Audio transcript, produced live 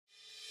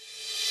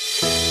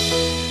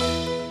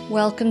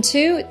Welcome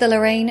to The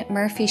Lorraine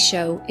Murphy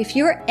Show. If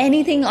you're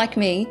anything like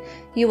me,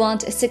 you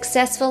want a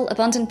successful,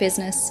 abundant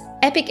business,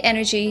 epic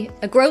energy,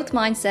 a growth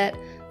mindset,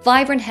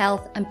 vibrant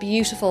health, and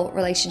beautiful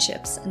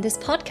relationships. And this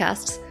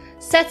podcast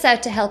sets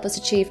out to help us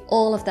achieve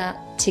all of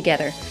that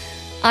together.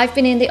 I've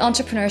been in the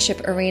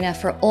entrepreneurship arena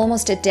for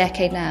almost a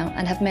decade now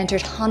and have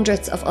mentored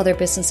hundreds of other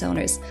business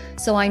owners.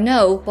 So I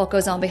know what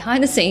goes on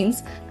behind the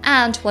scenes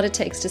and what it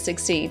takes to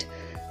succeed.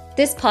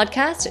 This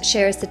podcast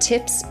shares the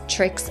tips,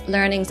 tricks,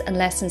 learnings, and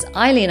lessons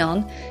I lean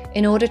on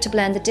in order to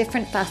blend the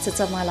different facets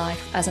of my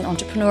life as an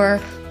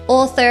entrepreneur,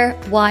 author,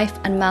 wife,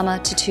 and mama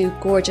to two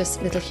gorgeous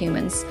little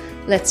humans.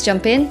 Let's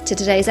jump into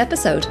today's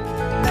episode.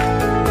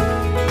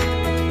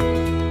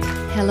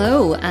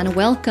 Hello, and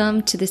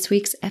welcome to this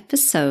week's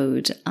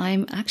episode.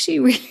 I'm actually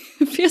really,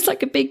 it feels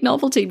like a big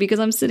novelty because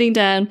I'm sitting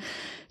down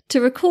to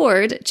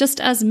record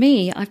just as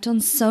me. I've done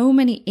so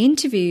many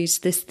interviews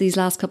these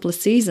last couple of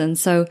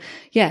seasons. So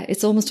yeah,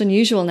 it's almost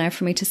unusual now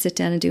for me to sit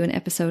down and do an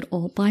episode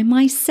all by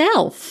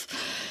myself.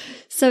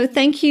 So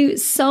thank you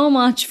so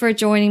much for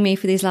joining me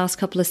for these last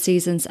couple of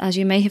seasons. As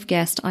you may have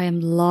guessed, I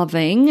am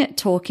loving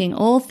talking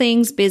all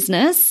things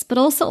business, but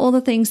also all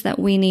the things that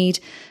we need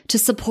to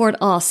support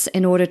us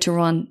in order to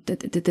run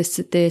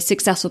the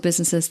successful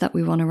businesses that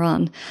we want to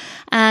run.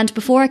 And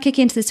before I kick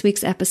into this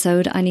week's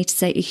episode, I need to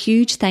say a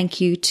huge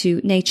thank you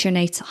to Nature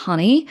Nate's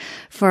Honey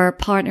for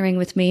partnering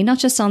with me, not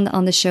just on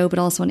the show, but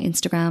also on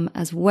Instagram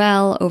as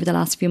well over the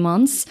last few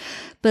months.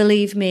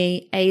 Believe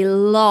me, a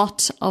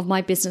lot of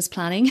my business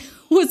planning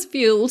was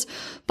fueled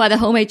by the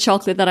homemade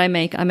chocolate that I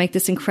make. I make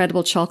this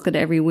incredible chocolate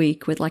every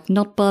week with like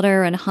nut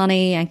butter and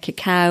honey and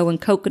cacao and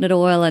coconut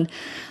oil, and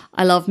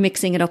I love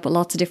mixing it up with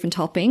lots of different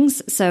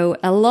toppings. So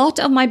a lot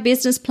of my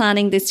business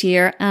planning this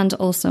year and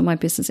also my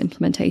business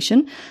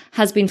implementation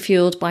has been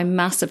fueled by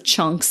massive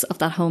chunks of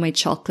that homemade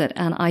chocolate.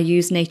 And I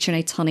use Nature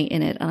Nate's Honey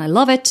in it. And I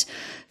love it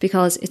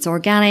because it's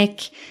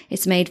organic,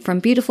 it's made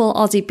from beautiful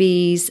Aussie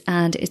bees,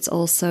 and it's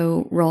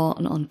also raw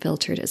and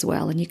unfiltered as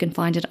well. And you can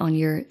find it on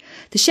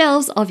the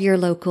shelves of your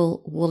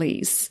local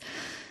Woolies.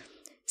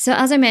 So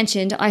as I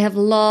mentioned, I have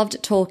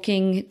loved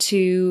talking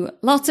to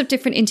lots of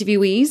different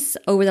interviewees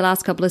over the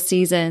last couple of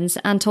seasons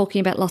and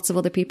talking about lots of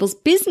other people's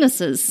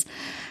businesses.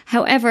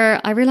 However,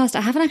 I realized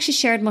I haven't actually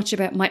shared much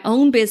about my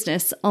own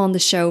business on the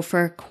show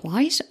for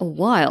quite a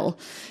while.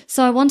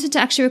 So I wanted to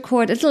actually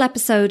record a little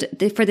episode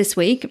for this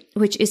week,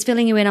 which is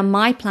filling you in on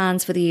my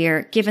plans for the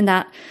year, given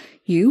that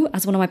you,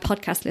 as one of my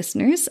podcast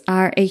listeners,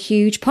 are a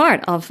huge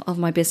part of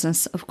my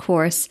business, of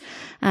course.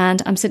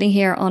 And I'm sitting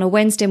here on a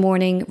Wednesday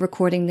morning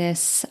recording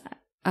this.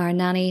 Our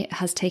nanny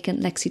has taken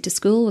Lexi to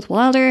school with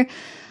Wilder.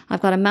 I've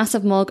got a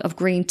massive mug of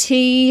green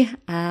tea,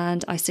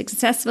 and I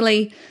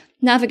successfully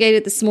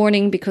navigated this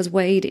morning because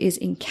Wade is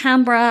in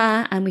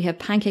Canberra and we have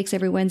pancakes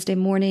every Wednesday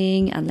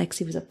morning, and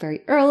Lexi was up very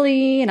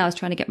early and I was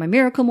trying to get my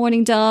miracle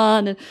morning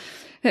done.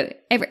 And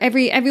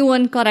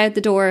everyone got out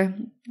the door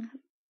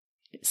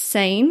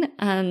sane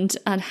and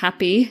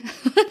happy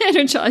and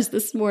energized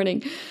this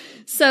morning.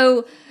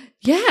 So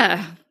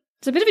yeah,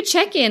 it's a bit of a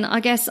check-in, I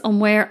guess,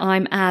 on where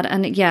I'm at.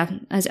 And yeah,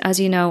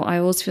 as you know, I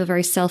always feel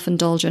very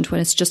self-indulgent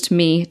when it's just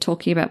me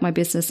talking about my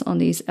business on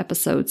these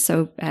episodes.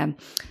 So,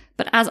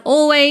 but as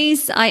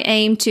always, I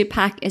aim to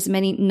pack as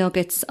many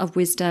nuggets of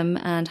wisdom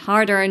and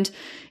hard-earned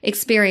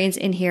experience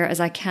in here as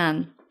I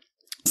can.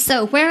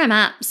 So where I'm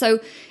at. So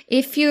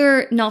if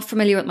you're not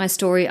familiar with my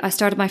story, I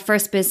started my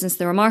first business,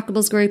 The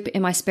Remarkables Group,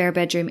 in my spare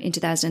bedroom in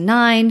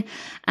 2009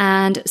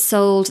 and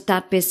sold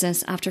that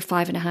business after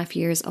 5.5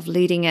 years of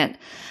leading it.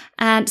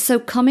 And so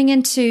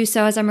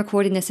as I'm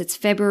recording this, it's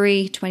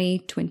February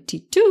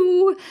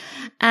 2022,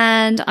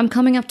 and I'm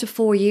coming up to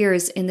 4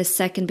 years in this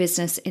second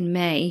business in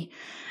May.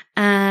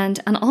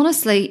 And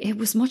honestly, it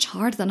was much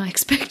harder than I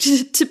expected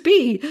it to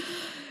be.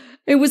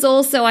 It was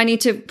also, I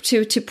need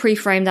to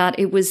pre-frame that.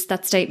 It was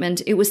that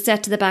statement. It was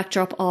set to the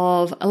backdrop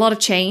of a lot of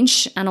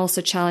change and also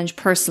challenge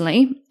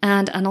personally,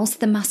 and also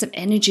the massive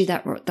energy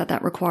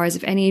that requires.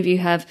 If any of you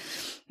have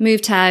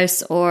moved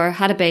house or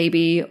had a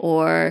baby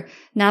or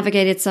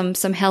navigated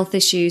some health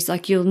issues,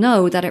 like, you'll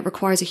know that it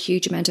requires a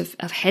huge amount of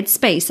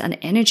headspace and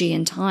energy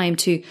and time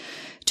to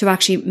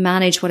actually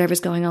manage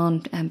whatever's going on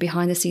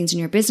behind the scenes in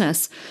your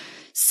business.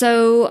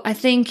 So I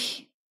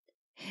think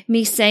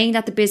me saying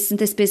that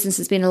this business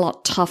has been a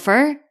lot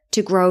tougher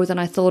to grow than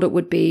I thought it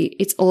would be,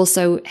 it's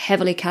also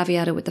heavily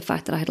caveated with the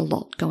fact that I had a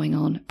lot going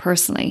on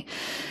personally.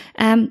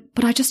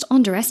 But I just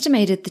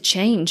underestimated the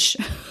change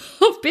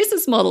of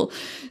business model.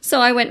 So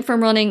I went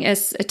from running a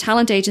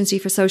talent agency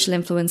for social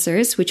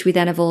influencers, which we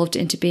then evolved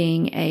into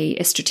being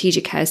a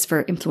strategic house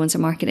for influencer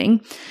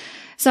marketing.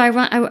 So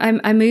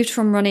I moved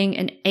from running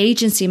an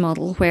agency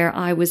model where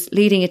I was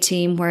leading a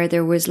team where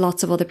there was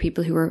lots of other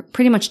people who were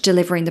pretty much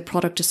delivering the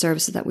product or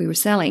services that we were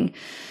selling,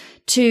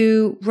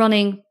 to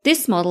running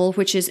this model,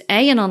 which is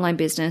A, an online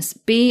business,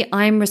 B,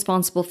 I'm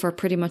responsible for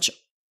pretty much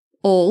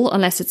all,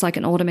 unless it's like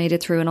an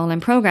automated through an online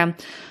program.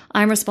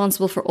 I'm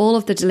responsible for all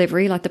of the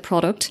delivery, like the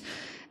product.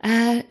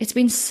 It's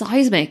been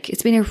seismic.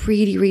 It's been a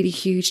really, really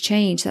huge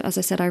change that, as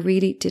I said, I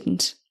really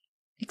didn't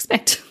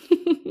expect.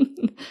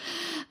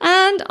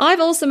 And And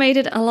I've also made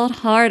it a lot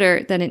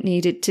harder than it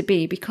needed to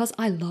be because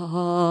I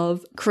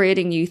love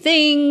creating new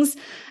things.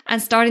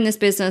 And starting this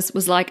business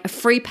was like a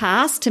free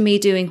pass to me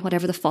doing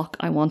whatever the fuck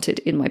I wanted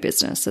in my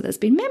business. So there's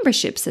been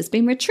memberships, there's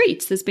been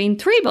retreats, there's been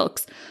 3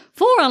 books,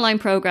 4 online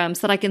programs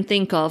that I can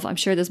think of. I'm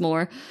sure there's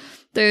more.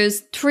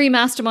 There's 3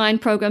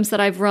 mastermind programs that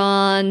I've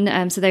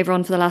run. So they've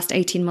run for the last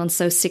 18 months,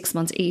 so 6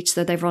 months each.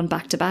 So they've run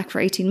back to back for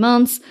 18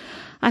 months.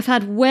 I've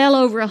had well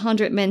over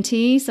 100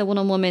 mentees, so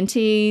one-on-one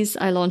mentees.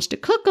 I launched a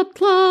cook-up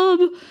club.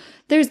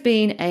 There's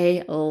been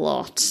a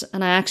lot.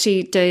 And I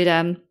actually did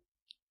a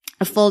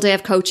full day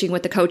of coaching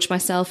with the coach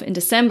myself in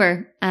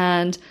December.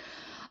 And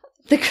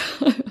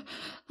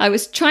I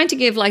was trying to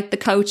give like the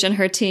coach and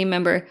her team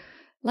member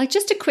like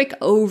just a quick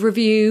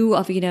overview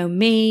of,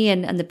 me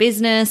and the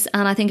business.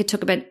 And I think it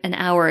took about an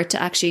hour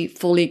to actually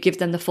fully give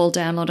them the full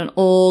download on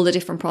all the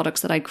different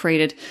products that I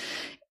created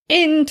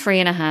in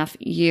 3.5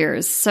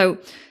 years. So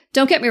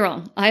don't get me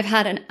wrong. I've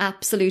had an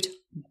absolute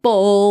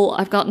ball.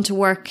 I've gotten to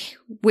work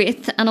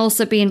with and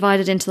also be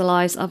invited into the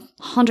lives of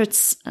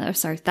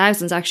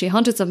thousands actually,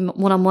 hundreds of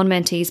one-on-one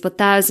mentees, but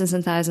thousands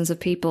and thousands of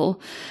people.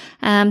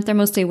 They're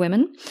mostly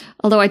women.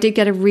 Although I did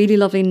get a really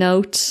lovely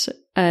note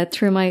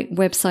through my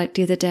website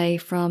the other day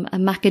from a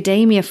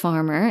macadamia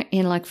farmer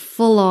in like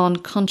full-on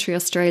country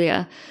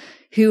Australia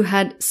who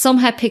had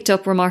somehow picked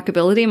up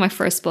Remarkability, my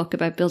first book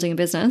about building a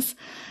business.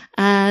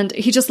 And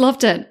he just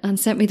loved it and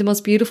sent me the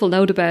most beautiful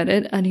note about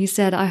it. And he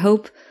said,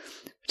 what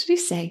did he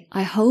say?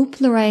 I hope,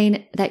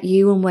 Lorraine, that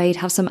you and Wade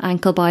have some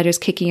ankle biters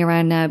kicking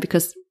around now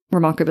because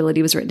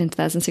Remarkability was written in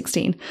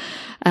 2016,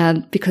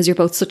 because you're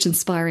both such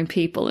inspiring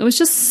people. It was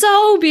just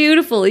so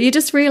beautiful. You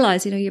just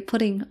realize, you're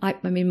putting,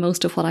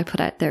 most of what I put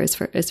out there is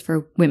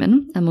for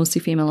women and mostly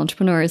female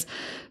entrepreneurs,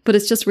 but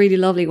it's just really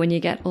lovely when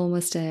you get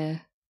almost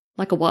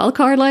like a wild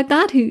card like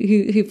that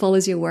who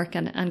follows your work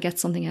and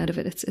gets something out of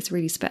it. It's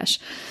really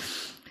special.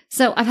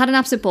 So I've had an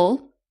absolute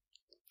ball.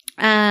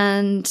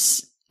 And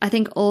I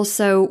think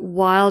also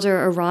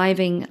Wilder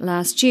arriving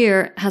last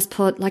year has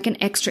put like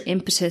an extra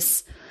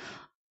impetus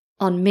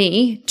on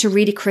me to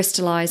really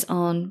crystallize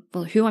on,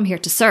 who I'm here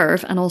to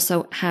serve and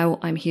also how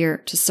I'm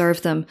here to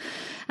serve them.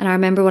 And I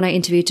remember when I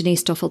interviewed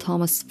Denise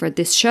Duffel-Thomas for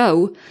this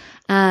show,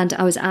 and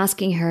I was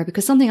asking her,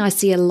 because something I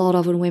see a lot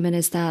of in women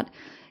is that,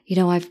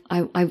 I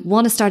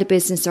want to start a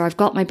business, or I've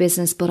got my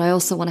business, but I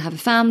also want to have a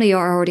family,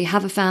 or I already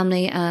have a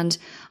family, and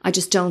I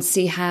just don't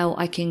see how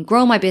I can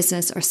grow my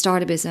business or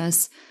start a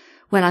business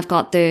when I've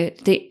got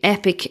the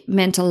epic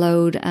mental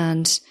load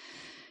and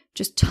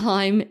just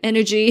time,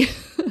 energy,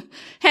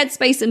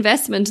 headspace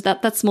investment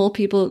that small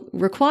people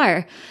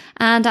require.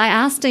 And I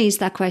asked Denise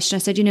that question. I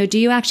said, do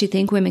you actually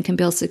think women can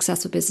build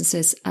successful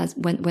businesses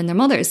when they're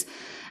mothers?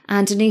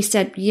 And Denise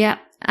said, yeah,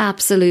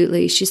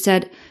 absolutely. She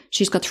said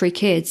she's got 3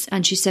 kids.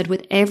 And she said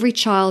with every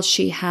child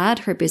she had,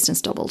 her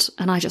business doubled.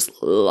 And I just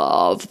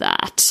love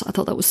that. I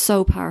thought that was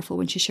so powerful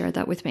when she shared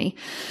that with me.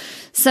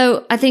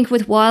 So I think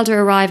with Wilder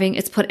arriving,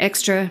 it's put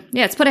extra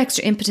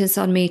impetus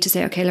on me to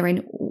say, okay,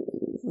 Lorraine,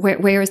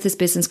 where is this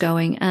business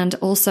going? And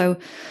also,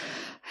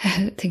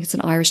 I think it's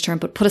an Irish term,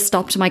 but put a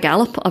stop to my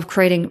gallop of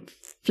creating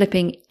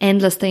flipping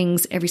endless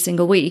things every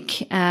single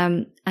week,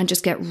 and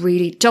just get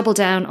really double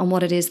down on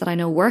what it is that I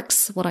know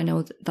works, what I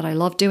know that I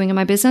love doing in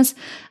my business,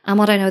 and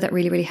what I know that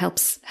really, really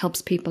helps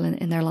people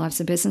in their lives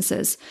and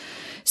businesses.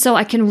 So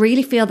I can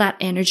really feel that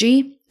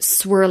energy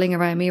swirling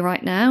around me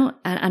right now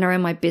and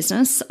around my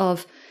business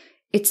of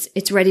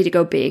it's ready to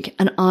go big,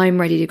 and I'm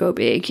ready to go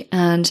big.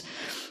 And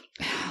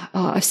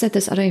I've said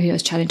this, I don't know who I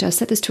was chatting to, I've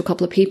said this to a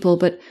couple of people,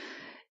 but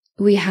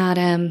we had,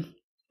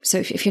 so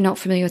if you're not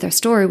familiar with our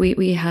story,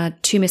 we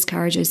had 2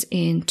 miscarriages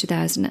in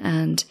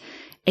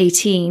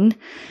 2018,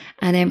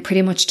 and then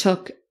pretty much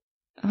took,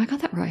 I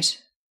got that right?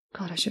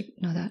 God, I should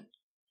know that.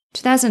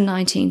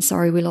 2019,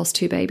 we lost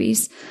 2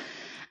 babies,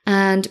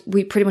 and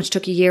we pretty much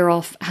took a year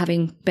off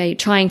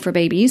trying for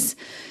babies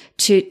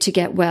to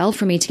get well,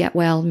 for me to get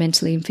well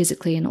mentally and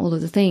physically and all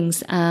of the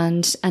things.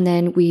 And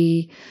then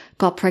we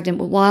got pregnant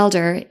with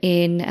Wilder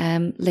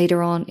in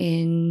later on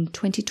in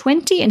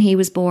 2020, and he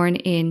was born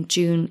in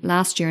June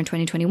last year in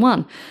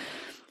 2021.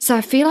 So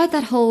I feel like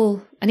that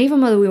whole, and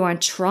even though we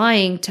weren't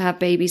trying to have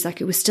babies, like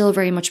it was still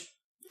very much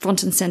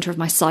front and center of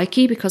my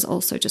psyche, because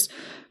also just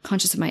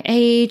conscious of my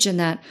age, and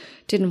that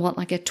didn't want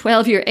like a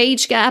 12-year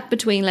age gap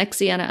between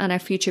Lexi and our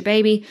future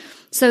baby.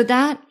 So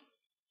that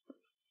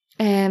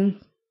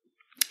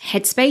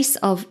headspace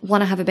of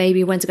want to have a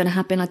baby, when's it going to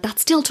happen, like that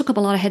still took up a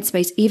lot of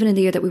headspace, even in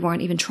the year that we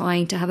weren't even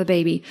trying to have a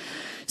baby.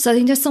 So I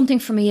think there's something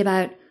for me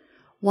about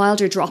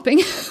Wilder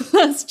dropping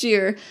last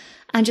year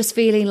and just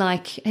feeling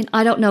like, and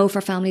I don't know if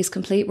our family is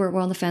complete, we're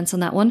on the fence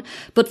on that one,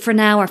 but for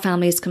now our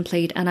family is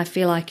complete, and I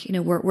feel like,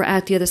 we're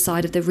out the other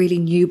side of the really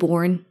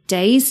newborn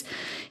days.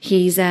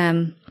 He's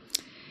eating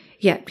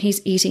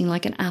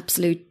like an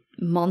absolute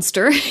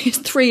monster. He's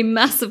 3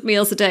 massive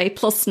meals a day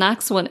plus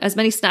snacks, as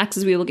many snacks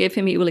as we will give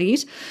him, he will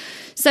eat.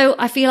 So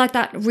I feel like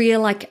that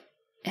real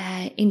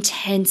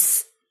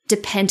intense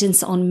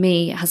dependence on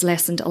me has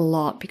lessened a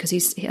lot because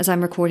as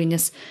I'm recording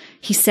this,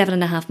 he's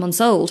 7.5 months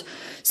old.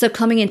 So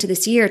coming into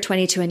this year,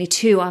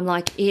 2022, I'm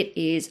like, it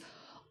is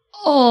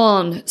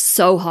on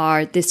so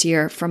hard this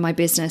year for my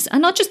business,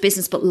 and not just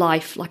business, but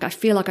life. Like I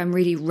feel like I'm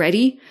really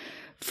ready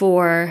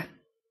for,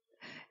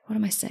 what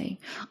am I saying?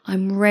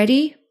 I'm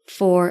ready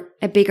for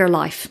a bigger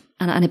life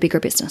and a bigger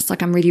business.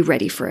 Like I'm really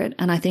ready for it.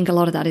 And I think a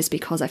lot of that is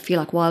because I feel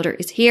like Wilder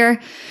is here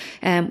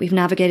and we've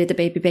navigated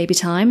the baby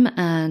time.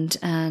 And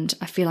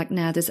I feel like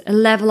now there's a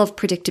level of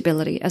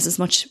predictability, as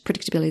much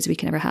predictability as we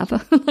can ever have.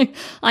 Like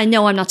I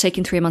know I'm not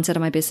taking 3 months out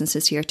of my business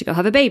this year to go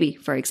have a baby,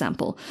 for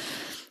example.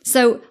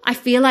 So I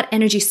feel that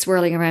energy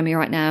swirling around me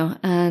right now.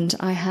 And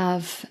I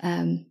have,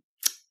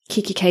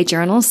 Kikki K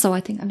journals. So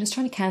I think I'm just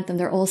trying to count them.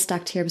 They're all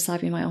stacked here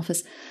beside me in my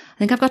office. I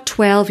think I've got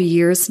 12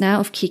 years now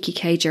of Kikki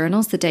K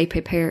journals, the day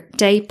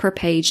per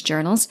page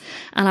journals.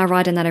 And I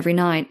write in that every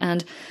night.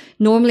 And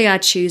normally I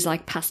choose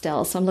like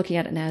pastels. So I'm looking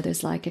at it now.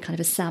 There's like a kind of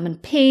a salmon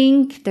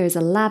pink. There's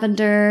a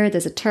lavender.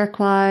 There's a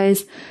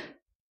turquoise.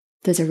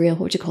 There's a real,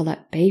 what would you call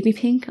that? Baby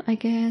pink, I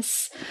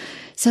guess.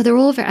 So they're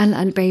all very,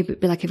 and baby,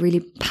 like a really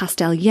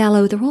pastel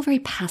yellow. They're all very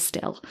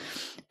pastel.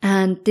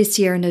 And this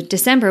year in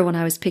December, when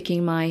I was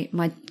picking my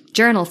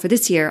journal for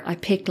this year, I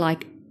picked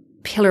like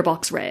pillar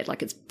box red,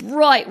 like it's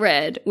bright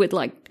red with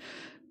like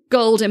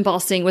gold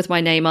embossing with my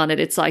name on it.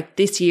 It's like,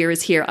 this year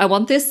is here. I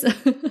want this,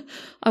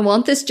 I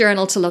want this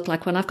journal to look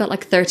like when I've got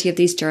like 30 of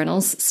these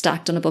journals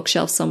stacked on a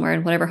bookshelf somewhere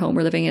in whatever home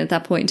we're living in at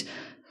that point.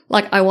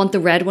 Like I want the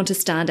red one to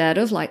stand out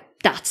of like,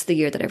 that's the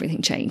year that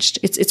everything changed.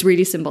 It's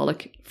really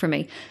symbolic for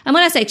me. And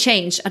when I say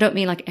changed, I don't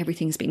mean like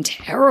everything's been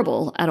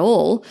terrible at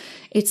all.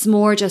 It's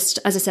more just,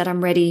 as I said,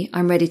 I'm ready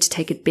to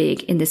take it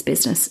big in this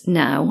business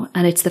now.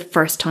 And it's the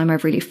first time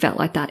I've really felt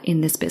like that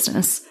in this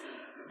business.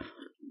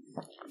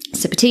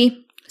 Sip of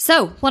tea.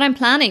 So what I'm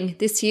planning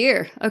this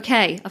year.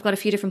 Okay, I've got a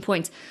few different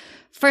points.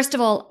 First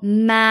of all,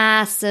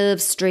 massive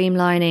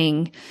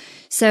streamlining.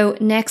 So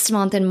next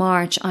month in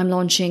March, I'm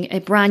launching a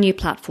brand new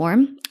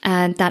platform,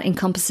 and that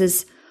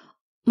encompasses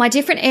my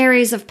different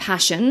areas of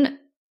passion,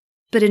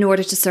 but in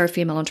order to serve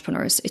female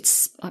entrepreneurs.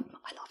 I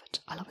love it.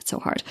 I love it so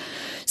hard.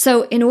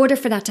 So in order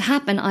for that to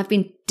happen, I've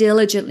been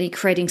diligently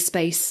creating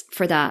space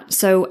for that.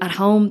 So at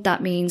home,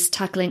 that means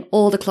tackling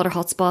all the clutter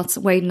hotspots.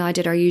 Wade and I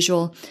did our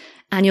usual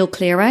annual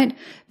clear out,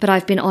 but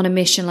I've been on a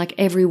mission like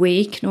every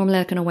week, normally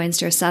like on a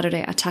Wednesday or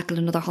Saturday, I tackle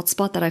another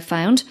hotspot that I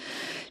found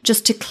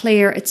just to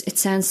clear. It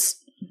sounds,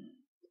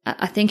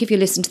 I think if you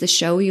listen to the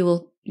show, you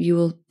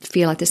will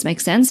feel like this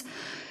makes sense.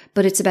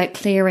 But it's about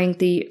clearing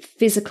the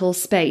physical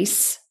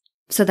space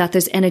so that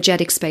there's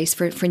energetic space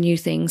for new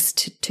things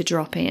to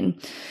drop in.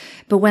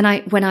 But when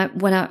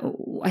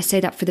I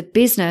say that for the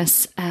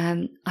business,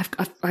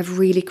 I've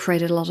really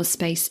created a lot of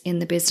space in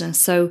the business.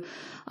 So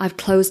I've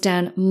closed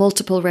down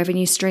multiple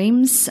revenue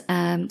streams.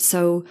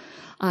 So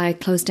I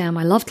closed down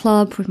my Love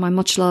Club with my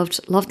much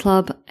loved Love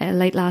Club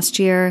late last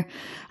year.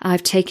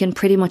 I've taken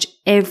pretty much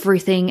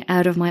everything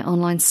out of my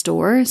online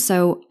store.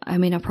 So, I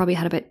mean, I probably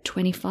had about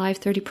 25,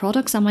 30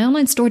 products, and my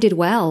online store did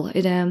well.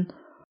 I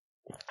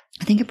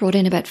think it brought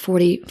in about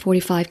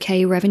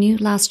 45K revenue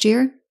last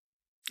year.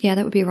 Yeah,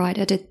 that would be right.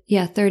 I did,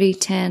 30,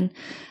 10,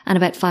 and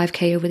about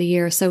 5K over the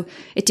year. So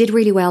it did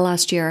really well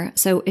last year.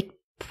 So it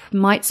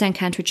might sound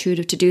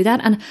counterintuitive to do that.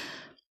 And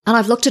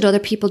I've looked at other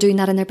people doing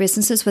that in their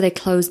businesses where they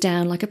closed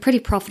down like a pretty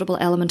profitable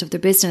element of their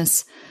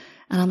business.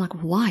 And I'm like,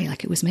 why?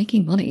 Like it was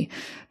making money.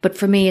 But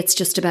for me, it's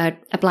just about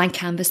a blank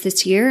canvas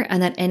this year,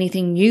 and that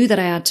anything new that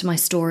I add to my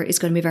store is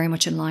going to be very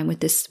much in line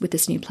with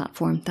this new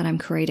platform that I'm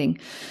creating.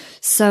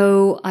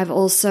 So I've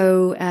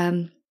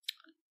also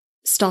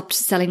stopped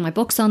selling my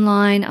books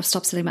online. I've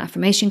stopped selling my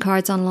affirmation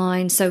cards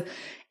online. So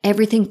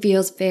everything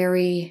feels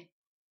very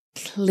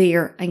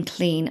clear and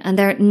clean. And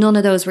none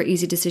of those were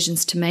easy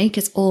decisions to make.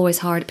 It's always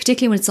hard,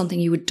 particularly when it's something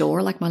you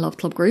adore, like my Love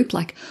Club group.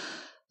 Like,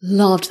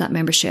 loved that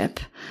membership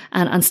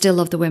and still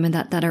love the women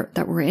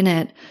that were in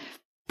it.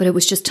 But it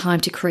was just time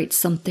to create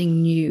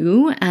something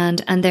new, and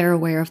they're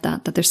aware of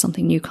that there's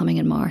something new coming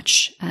in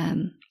March.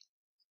 And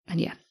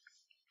yeah.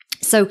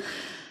 So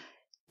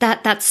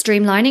that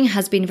streamlining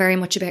has been very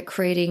much about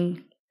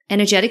creating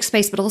energetic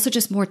space, but also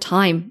just more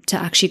time to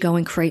actually go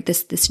and create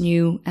this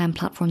new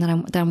platform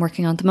that I'm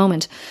working on at the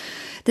moment.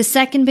 The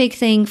second big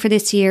thing for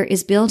this year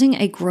is building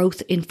a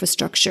growth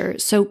infrastructure.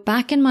 So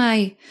back in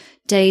my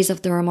days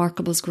of the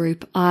Remarkables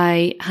group,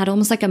 I had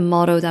almost like a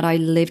motto that I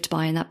lived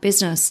by in that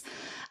business.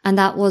 And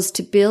that was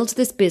to build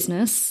this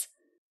business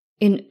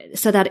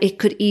so that it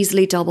could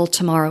easily double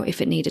tomorrow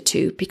if it needed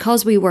to.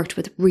 Because we worked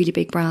with really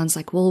big brands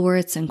like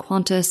Woolworths and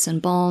Qantas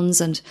and Bonds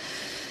and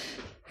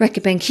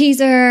Reckitt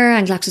Benckiser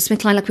and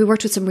GlaxoSmithKline. Like we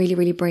worked with some really,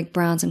 really big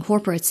brands and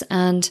corporates.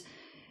 And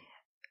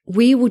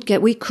we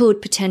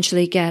could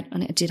potentially get,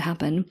 and it did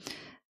happen,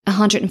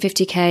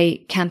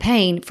 150K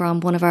campaign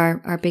from one of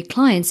our big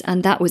clients.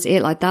 And that was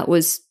it. Like it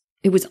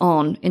was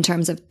on in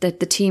terms of the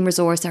team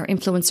resource, our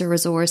influencer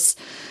resource,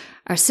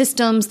 our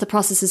systems, the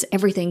processes,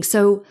 everything.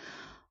 So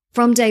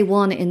from day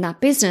one in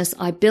that business,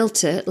 I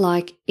built it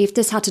like if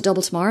this had to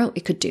double tomorrow,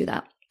 it could do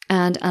that.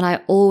 And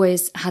I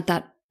always had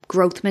that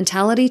growth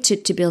mentality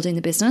to building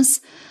the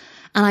business.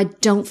 And I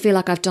don't feel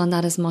like I've done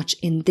that as much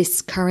in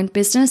this current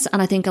business.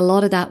 And I think a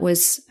lot of that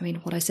was,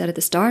 what I said at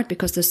the start,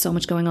 because there's so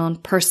much going on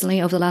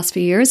personally over the last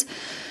few years,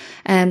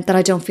 that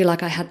I don't feel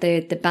like I had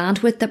the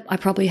bandwidth that I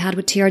probably had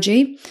with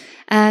TRG.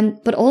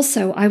 But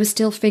also I was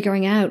still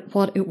figuring out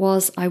what it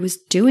was I was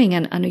doing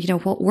and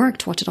what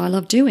worked. What did I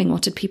love doing?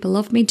 What did people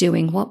love me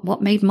doing?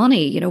 What made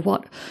money?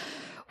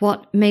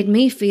 What made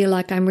me feel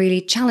like I'm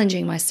really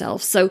challenging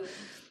myself?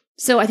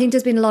 So I think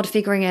there's been a lot of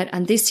figuring out.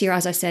 And this year,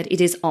 as I said, it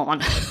is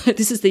on.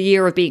 This is the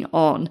year of being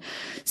on.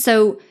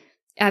 So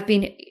I've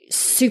been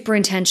super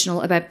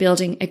intentional about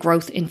building a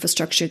growth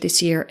infrastructure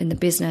this year in the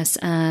business.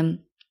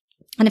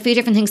 And a few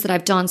different things that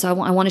I've done.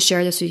 So I want to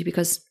share this with you,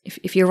 because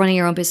if you're running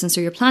your own business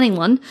or you're planning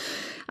one,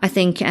 I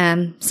think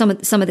some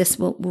of this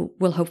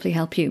will hopefully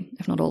help you,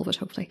 if not all of it,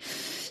 hopefully.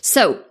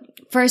 So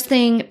first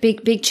thing,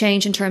 big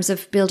change in terms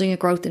of building a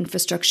growth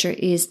infrastructure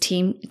is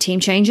team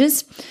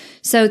changes.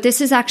 So this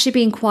has actually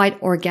been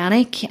quite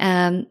organic.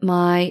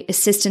 My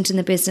assistant in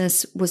the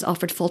business was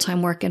offered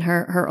full-time work in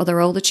her other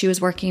role that she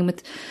was working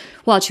with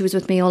while she was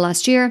with me all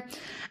last year.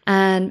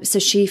 And so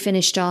she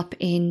finished up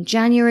in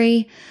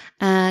January.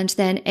 And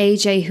then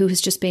AJ, who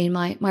has just been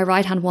my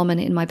right-hand woman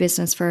in my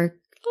business for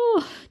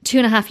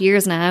 2.5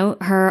 years now,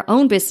 her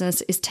own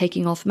business is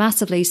taking off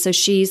massively. So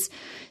she's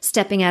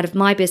stepping out of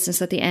my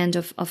business at the end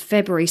of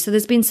February. So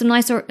there's been some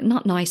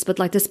not nice, but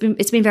like it's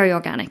been very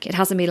organic. It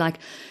hasn't been like,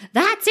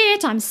 that's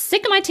it, I'm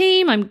sick of my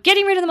team, I'm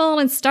getting rid of them all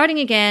and starting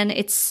again.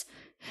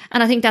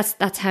 And I think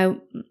that's how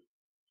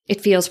it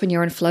feels when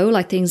you're in flow,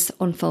 like things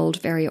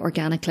unfold very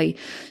organically.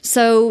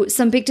 So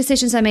some big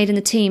decisions I made in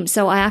the team.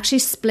 So I actually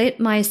split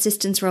my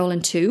assistant's role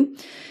in two.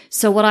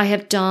 So what I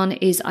have done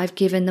is I've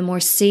given the more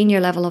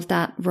senior level of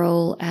that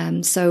role.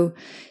 So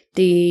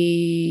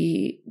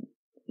the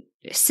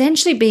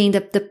essentially being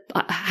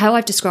how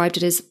I've described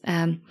it is,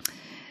 how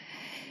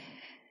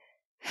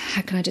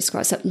can I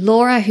describe it? So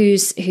Laura,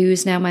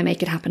 who's now my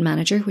Make It Happen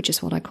manager, which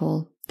is what I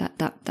call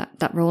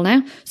that role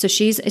now. So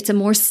it's a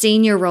more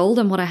senior role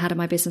than what I had in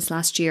my business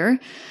last year.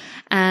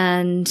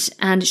 And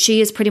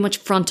she is pretty much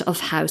front of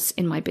house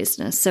in my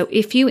business. So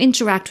if you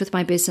interact with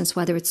my business,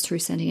 whether it's through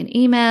sending an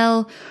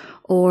email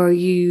or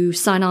you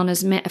sign on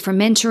as for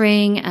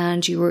mentoring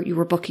and you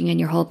were booking in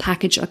your whole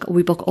package,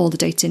 we book all the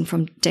dates in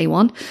from day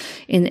one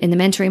in the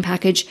mentoring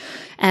package.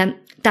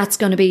 That's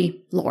going to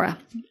be Laura.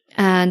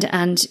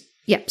 And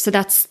yeah, so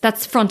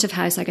that's front of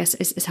house, I guess,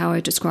 is how I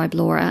describe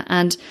Laura.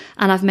 And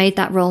I've made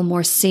that role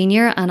more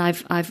senior, and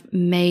I've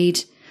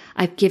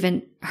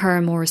given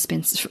her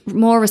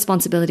more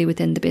responsibility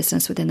within the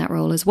business within that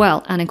role as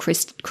well, and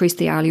increased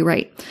the hourly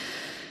rate.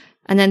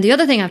 And then the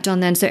other thing I've done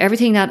then, so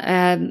everything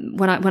that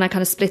when I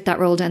kind of split that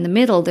role down the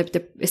middle,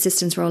 the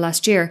assistant's role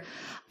last year,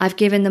 I've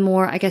given the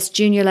more, I guess,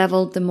 junior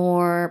level, the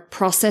more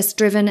process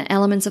driven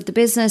elements of the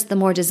business, the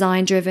more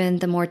design driven,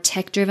 the more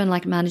tech driven,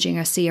 like managing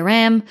our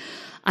CRM.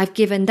 I've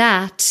given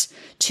that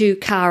to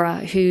Cara,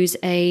 who's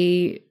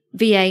a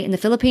VA in the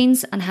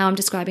Philippines. And how I'm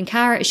describing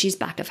Cara is she's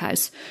back of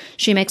house.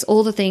 She makes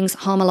all the things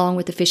hum along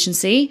with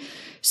efficiency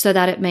so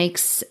that it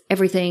makes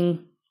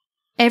everything,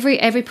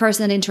 every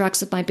person that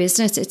interacts with my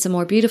business, it's a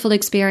more beautiful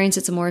experience.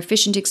 It's a more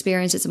efficient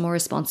experience. It's a more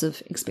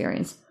responsive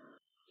experience.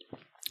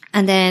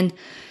 And then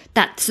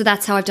so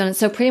that's how I've done it.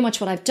 So pretty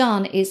much what I've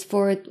done is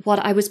for what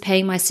I was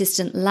paying my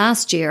assistant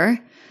last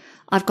year,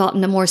 I've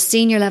gotten a more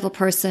senior level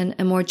person,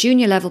 a more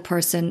junior level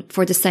person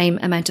for the same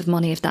amount of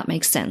money, if that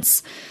makes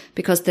sense,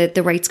 because the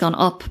rate's gone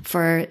up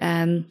for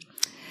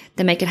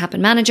the Make It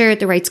Happen manager.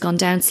 The rate's gone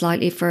down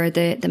slightly for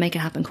the Make It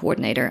Happen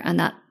coordinator. And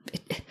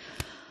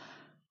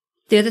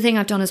the other thing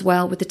I've done as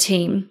well with the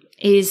team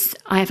is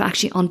I have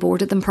actually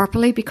onboarded them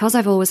properly, because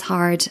I've always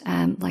hired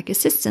like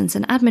assistants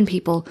and admin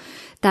people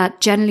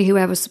that generally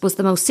whoever was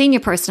the most senior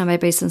person on my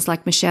business,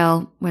 like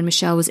Michelle, when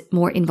Michelle was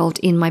more involved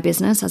in my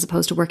business as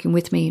opposed to working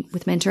with me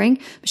with mentoring,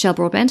 Michelle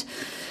Broadbent,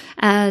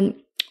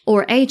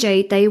 or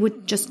AJ, they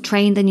would just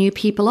train the new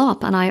people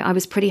up. And I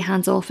was pretty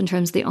hands off in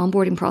terms of the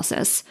onboarding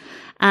process.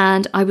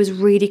 And I was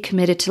really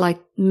committed to like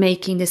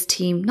making this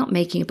team, not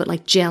making it, but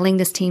like gelling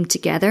this team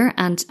together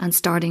and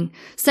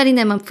setting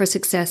them up for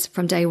success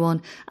from day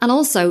one. And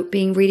also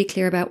being really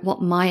clear about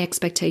what my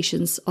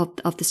expectations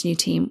of this new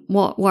team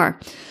were.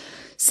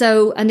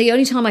 So, and the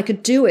only time I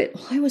could do it,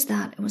 why was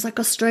that? It was like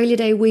Australia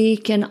Day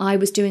week, and I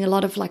was doing a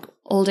lot of like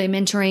all day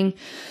mentoring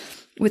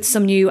with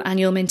some new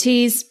annual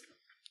mentees.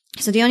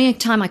 So the only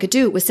time I could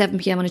do it was 7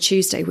 p.m. on a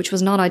Tuesday, which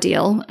was not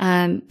ideal.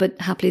 But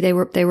happily they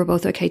were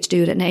both okay to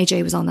do it. And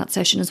AJ was on that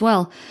session as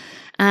well.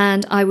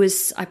 And I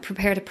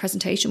prepared a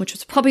presentation, which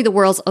was probably the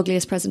world's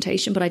ugliest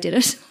presentation, but I did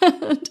it.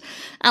 And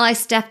I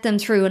stepped them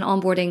through an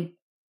onboarding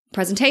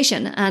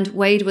presentation. And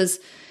Wade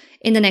was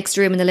in the next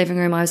room, in the living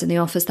room. I was in the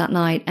office that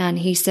night. And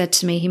he said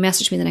to me, he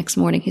messaged me the next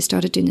morning. He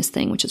started doing this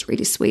thing, which is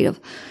really sweet. He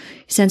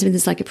sends me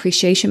this like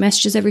appreciation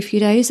messages every few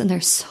days, and they're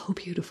so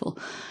beautiful.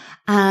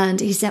 And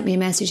he sent me a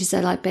message. He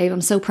said, like, babe,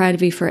 I'm so proud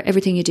of you for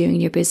everything you're doing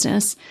in your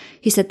business.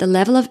 He said, the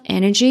level of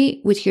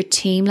energy with your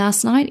team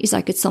last night, he's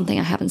like, it's something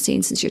I haven't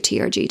seen since your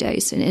TRG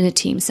days in a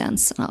team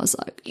sense. And I was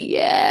like,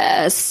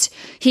 yes,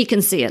 he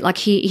can see it. Like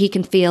he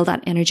can feel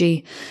that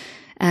energy,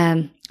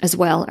 as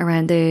well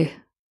around the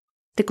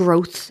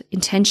growth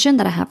intention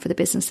that I have for the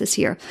business this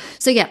year.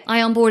 So yeah, I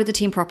onboarded the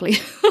team properly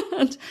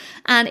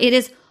and it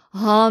is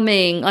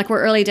humming. Like,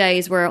 we're early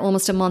days. We're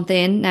almost a month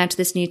in now to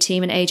this new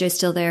team, and AJ's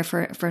still there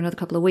for another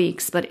couple of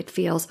weeks, but it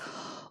feels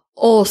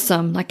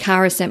awesome. Like,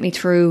 Cara sent me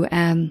through,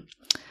 I'm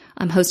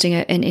hosting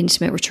an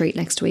intimate retreat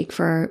next week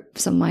for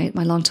some of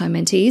my longtime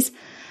mentees.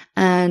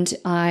 And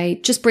I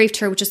just briefed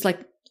her with just like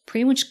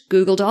pretty much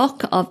Google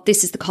Doc of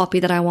this is the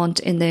copy that I want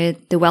in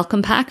the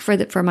welcome pack for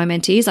my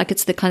mentees. Like,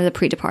 it's the kind of the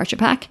pre-departure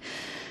pack.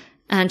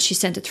 And she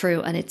sent it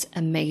through and it's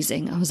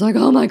amazing. I was like,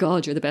 oh my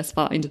God, you're the best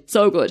find.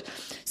 So good.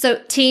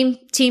 So team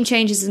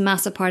changes is a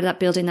massive part of that,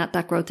 building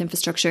that growth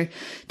infrastructure.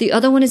 The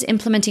other one is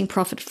implementing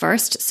Profit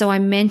First. So I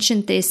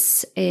mentioned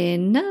this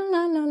in,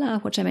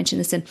 what did I mention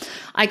this in?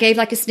 I gave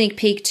like a sneak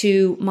peek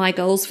to my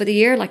goals for the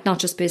year, like not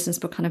just business,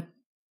 but kind of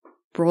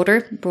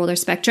broader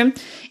spectrum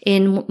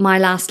in my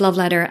last love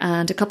letter.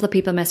 And a couple of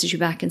people messaged me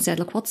back and said,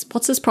 look,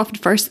 what's this Profit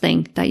First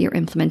thing that you're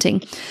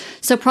implementing?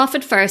 So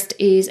Profit First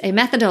is a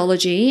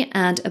methodology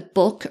and a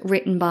book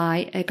written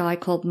by a guy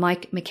called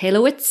Mike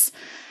Michalowicz.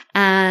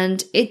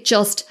 And it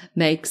just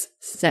makes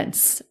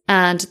sense.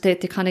 And the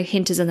kind of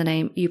hint is in the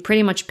name. You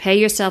pretty much pay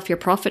yourself your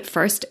profit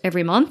first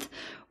every month,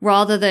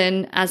 rather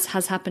than, as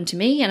has happened to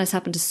me and has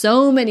happened to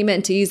so many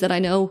mentees that I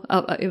know,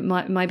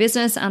 my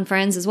business and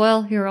friends as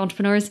well, who are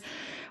entrepreneurs,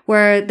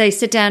 where they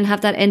sit down and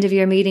have that end of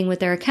year meeting with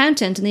their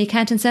accountant, and the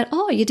accountant said,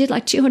 oh, you did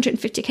like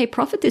 250K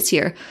profit this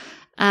year.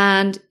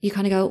 And you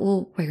kind of go,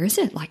 well, where is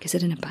it? Like, is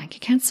it in a bank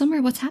account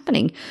somewhere? What's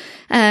happening?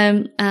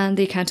 And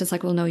the accountant's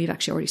like, well, no, you've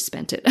actually already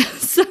spent it.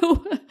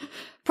 So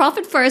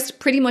Profit First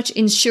pretty much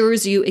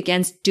insures you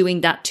against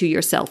doing that to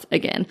yourself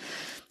again.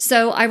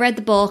 So I read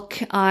the book.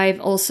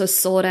 I've also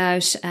sought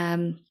out,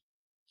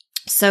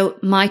 so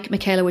Mike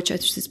Michalowicz,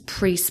 which is a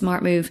pretty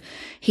smart move.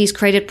 He's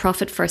created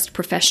Profit First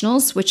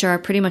Professionals, which are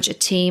pretty much a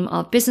team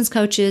of business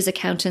coaches,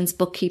 accountants,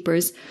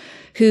 bookkeepers,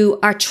 who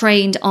are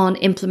trained on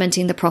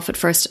implementing the Profit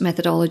First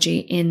methodology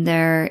in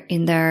their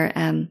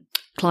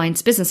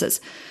clients'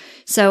 businesses.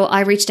 So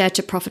I reached out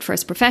to Profit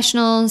First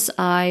Professionals.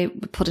 I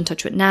put in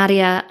touch with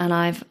Nadia, and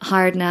I've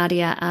hired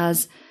Nadia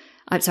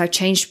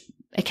changed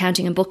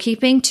accounting and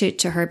bookkeeping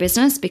to her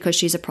business because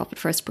she's a Profit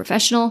First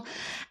professional.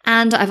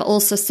 And I've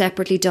also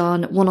separately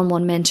done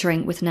one-on-one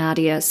mentoring with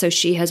Nadia. So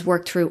she has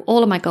worked through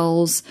all of my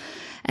goals,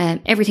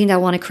 everything that I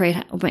want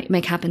to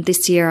make happen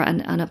this year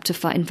and up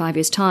to in 5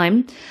 years'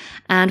 time.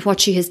 And what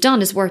she has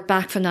done is work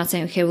back from that,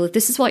 saying, okay, well, if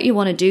this is what you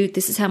want to do,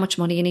 this is how much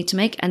money you need to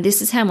make, and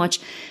this is how much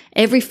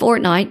every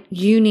fortnight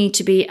you need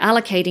to be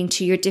allocating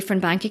to your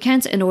different bank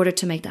accounts in order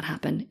to make that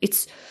happen.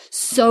 It's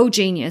so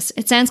genius.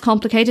 It sounds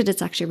complicated.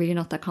 It's actually really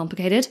not that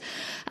complicated.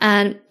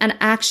 And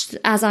actually,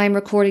 as I'm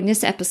recording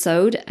this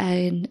episode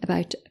in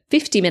about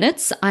 50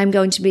 minutes, I'm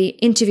going to be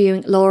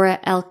interviewing Laura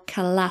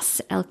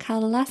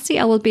El-Khalasi.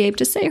 I will be able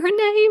to say her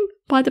name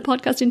by the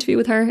podcast interview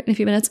with her in a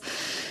few minutes.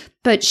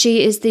 But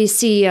she is the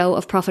CEO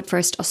of Profit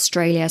First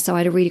Australia. So I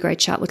had a really great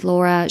chat with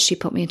Laura. She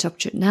put me in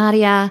touch with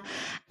Nadia.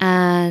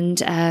 And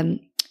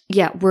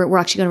we're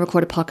actually going to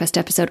record a podcast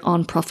episode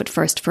on Profit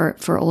First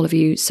for all of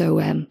you.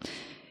 So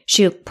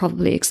she'll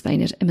probably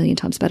explain it a million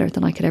times better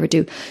than I could ever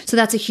do. So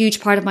that's a huge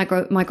part of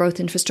my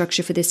growth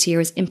infrastructure for this year,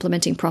 is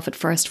implementing Profit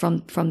First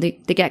from the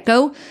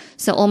get-go.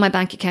 So all my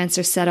bank accounts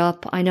are set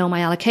up. I know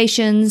my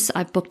allocations.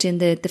 I've booked in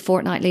the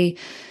fortnightly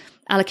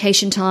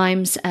allocation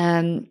times.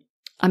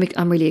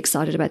 I'm really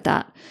excited about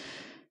that.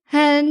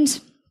 And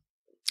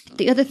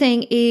the other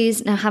thing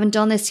is, now I haven't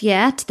done this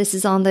yet, this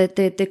is on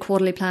the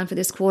quarterly plan for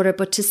this quarter,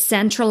 but to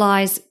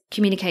centralize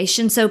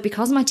communication. So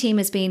because my team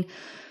has been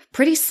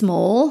pretty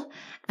small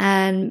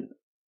and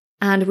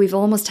we've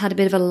almost had a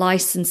bit of a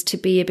license to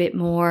be a bit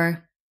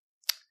more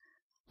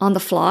on the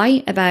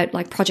fly about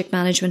like project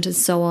management and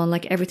so on,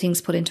 like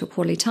everything's put into a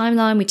quarterly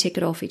timeline. We tick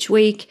it off each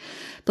week.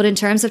 But in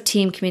terms of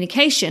team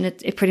communication,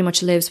 it pretty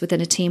much lives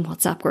within a team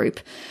WhatsApp group.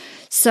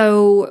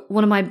 So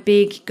one of my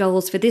big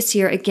goals for this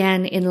year,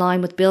 again, in line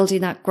with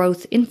building that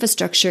growth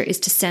infrastructure, is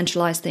to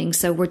centralize things.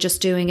 So we're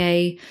just doing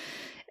a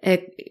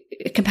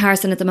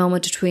comparison at the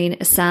moment between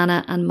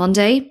Asana and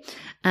Monday,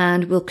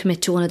 and we'll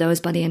commit to one of those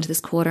by the end of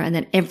this quarter. And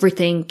then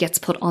everything gets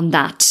put on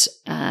that,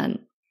 and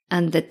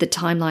that the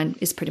timeline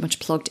is pretty much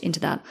plugged into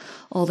that.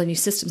 All the new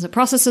systems and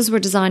processes we're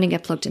designing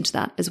get plugged into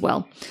that as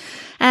well.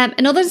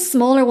 Another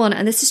smaller one,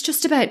 and this is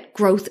just about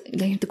growth,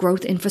 the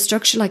growth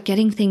infrastructure, like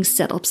getting things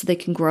set up so they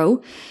can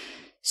grow.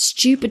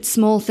 Stupid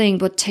small thing,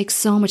 but takes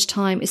so much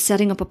time, is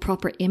setting up a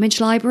proper image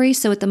library.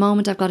 So at the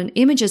moment, I've got an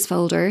images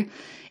folder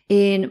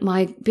in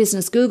my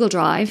business Google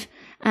Drive.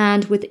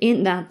 And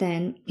within that,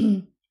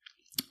 then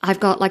I've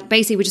got like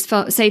basically we just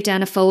save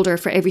down a folder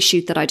for every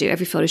shoot that I do,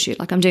 every photo shoot.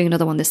 Like I'm doing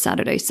another one this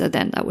Saturday. So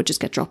then that would just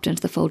get dropped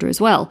into the folder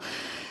as well.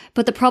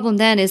 But the problem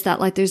then is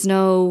that like there's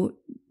no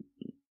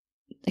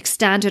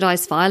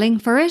standardized filing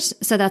for it.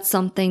 So that's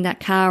something that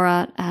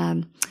Cara,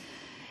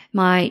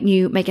 my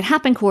new Make It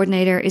Happen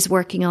coordinator, is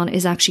working on,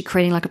 is actually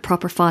creating like a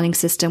proper filing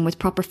system with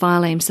proper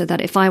file names, so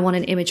that if I want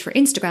an image for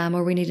Instagram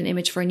or we need an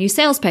image for a new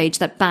sales page,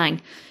 that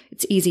bang,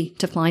 it's easy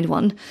to find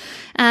one.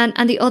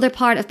 And the other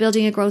part of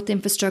building a growth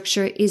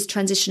infrastructure is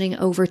transitioning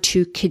over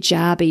to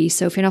Kajabi.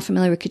 So if you're not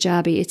familiar with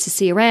Kajabi, it's a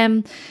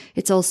CRM.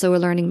 It's also a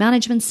learning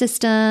management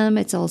system.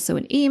 It's also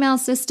an email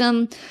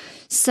system.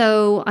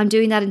 So I'm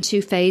doing that in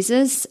 2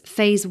 phases.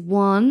 Phase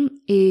 1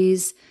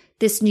 is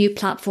this new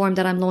platform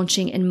that I'm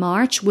launching in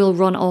March will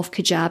run off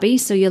Kajabi.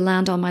 So you'll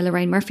land on my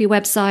Lorraine Murphy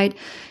website.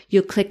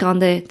 You'll click on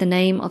the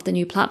name of the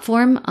new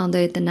platform on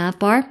the nav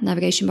bar,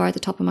 navigation bar at the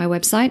top of my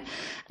website.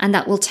 And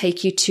that will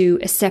take you to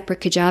a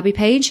separate Kajabi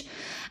page.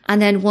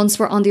 And then once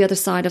we're on the other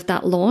side of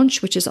that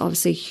launch, which is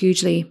obviously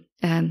hugely,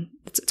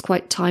 it's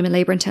quite time and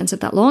labor intensive,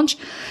 that launch.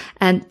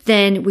 And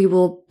then we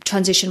will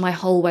transition my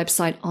whole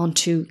website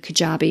onto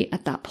Kajabi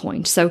at that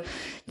point. So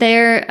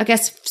there, I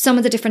guess, some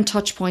of the different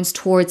touch points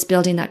towards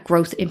building that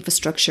growth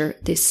infrastructure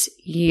this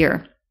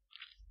year.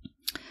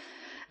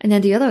 And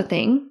then the other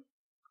thing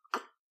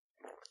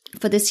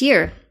for this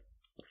year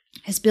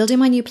is building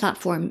my new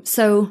platform.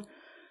 So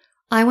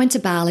I went to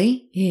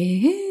Bali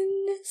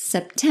in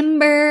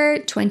September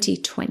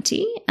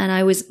 2020, and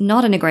I was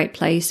not in a great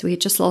place. We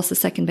had just lost the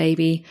second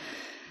baby.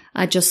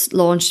 I just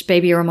launched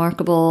Baby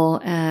Remarkable.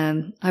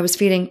 I was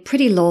feeling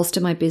pretty lost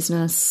in my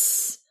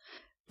business,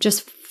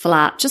 just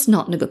flat, just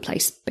not in a good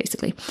place,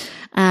 basically.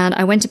 And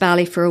I went to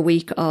Bali for a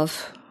week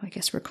of, I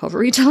guess,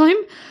 recovery time.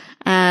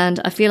 And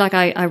I feel like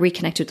I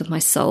reconnected with my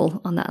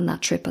soul on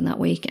that trip, on that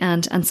week.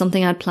 And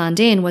something I'd planned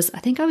in was, I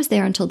think I was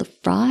there until the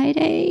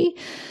Friday.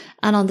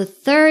 And on the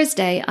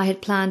Thursday, I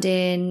had planned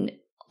in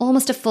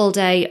almost a full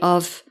day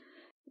of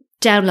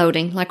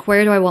downloading, like,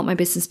 where do I want my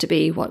business to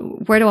be?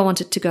 Where do I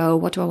want it to go?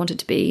 What do I want it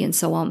to be? And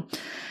so on.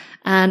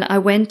 And I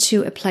went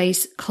to a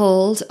place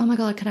called, oh my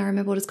God, can I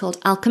remember what it's called?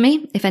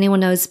 Alchemy. If anyone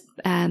knows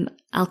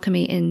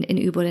Alchemy in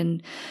Ubud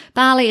in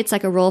Bali, it's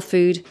like a raw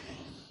food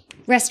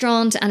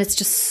restaurant, and it's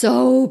just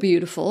so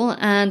beautiful.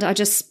 And I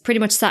just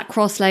pretty much sat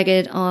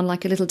cross-legged on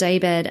like a little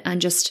daybed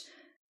and just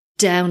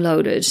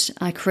downloaded.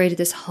 I created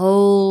this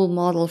whole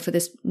model for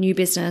this new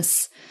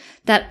business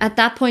that at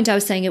that point I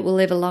was saying it will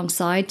live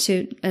alongside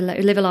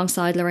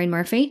Lorraine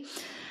Murphy.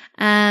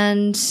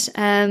 And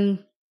then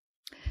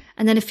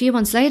a few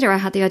months later, I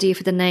had the idea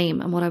for the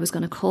name and what I was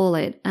going to call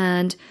it.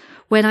 And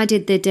when I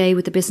did the day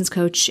with the business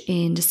coach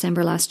in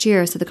December last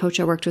year, so the coach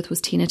I worked with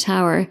was Tina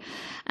Tower,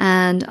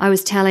 and I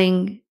was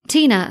telling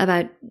Tina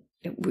about,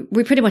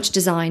 we pretty much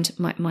designed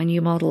my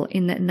new model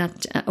in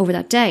that over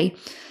that day.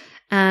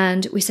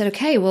 And we said,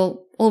 okay,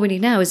 well, all we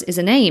need now is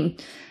a name.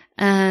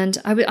 And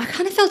I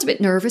kind of felt a bit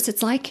nervous.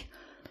 It's like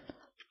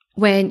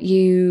when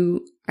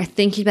you are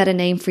thinking about a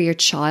name for your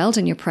child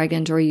and you're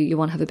pregnant, or you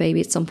want to have a baby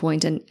at some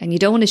point, and you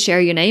don't want to share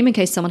your name in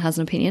case someone has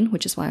an opinion,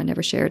 which is why I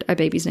never shared our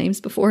babies'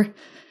 names before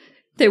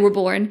they were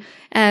born.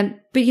 But and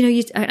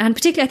particularly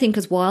I think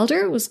because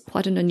Wilder was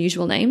quite an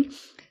unusual name.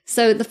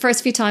 So the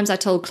first few times I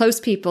told close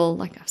people,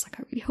 like, I was like,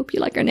 I really hope you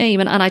like our name.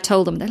 And I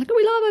told them, they're like, oh,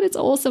 we love it. It's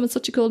awesome. It's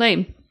such a cool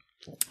name.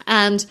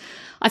 And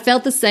I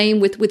felt the same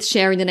with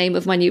sharing the name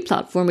of my new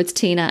platform with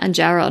Tina and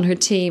Jara on her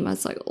team. I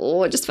was like,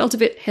 I just felt a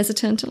bit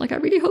hesitant. And like, I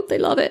really hope they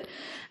love it.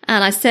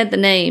 And I said the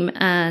name,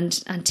 and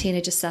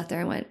Tina just sat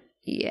there and went,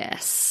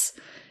 yes,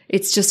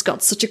 it's just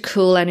got such a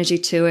cool energy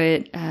to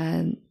it.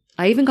 And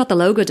I even got the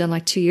logo done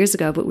like 2 years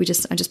ago, but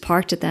I just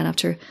parked it then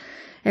after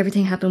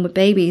everything happened with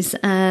babies,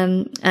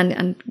 and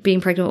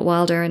being pregnant with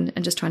Wilder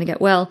and just trying to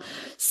get well.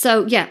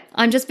 So yeah,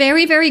 I'm just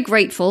very, very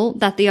grateful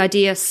that the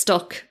idea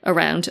stuck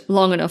around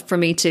long enough for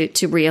me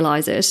to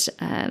realize it.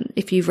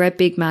 If you've read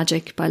Big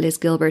Magic by Liz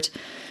Gilbert,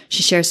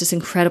 she shares this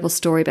incredible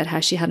story about how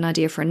she had an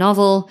idea for a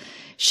novel.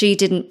 She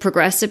didn't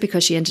progress it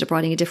because she ended up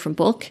writing a different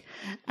book.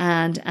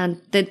 And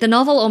the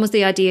novel, almost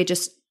the idea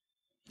just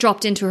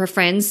dropped into her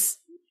friend's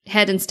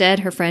head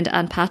instead. Her friend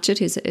Anne Patchett,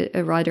 who's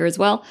a writer as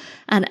well,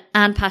 and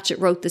Anne Patchett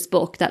wrote this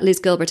book that Liz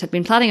Gilbert had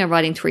been planning on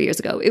writing 3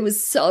 years ago.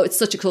 It's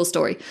such a cool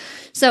story.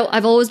 So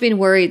I've always been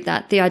worried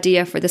that the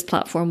idea for this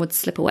platform would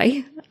slip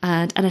away,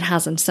 and it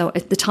hasn't. So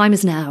the time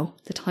is now.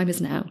 The time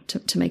is now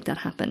to make that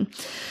happen.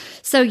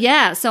 So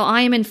yeah, so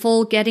I am in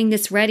full getting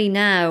this ready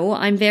now.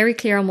 I'm very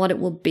clear on what it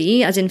will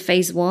be. As in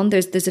phase 1,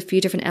 there's a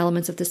few different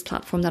elements of this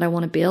platform that I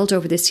want to build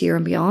over this year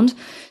and beyond.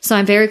 So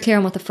I'm very clear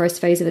on what the first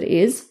phase of it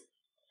is.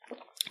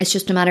 It's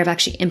just a matter of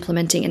actually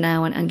implementing it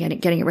now and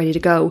getting it ready to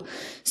go.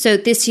 So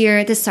this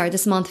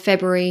month,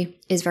 February,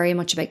 is very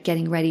much about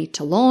getting ready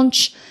to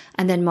launch.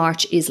 And then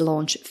March is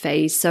launch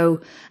phase. So,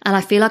 and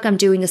I feel like I'm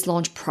doing this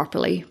launch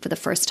properly for the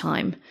first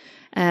time.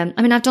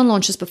 I've done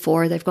launches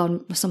before.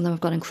 Some of them have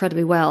gone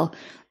incredibly well.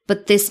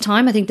 But this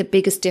time, I think the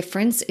biggest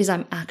difference is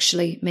I'm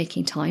actually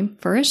making time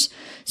for it.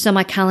 So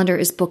my calendar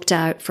is booked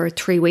out for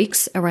 3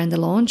 weeks around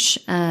the launch.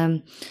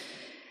 I'm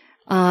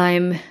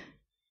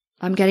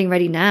I'm getting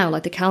ready now.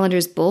 Like the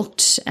calendar's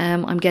booked.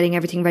 I'm getting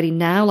everything ready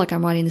now. Like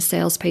I'm writing the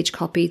sales page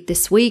copy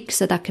this week,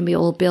 so that can be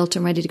all built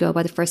and ready to go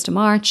by the 1st of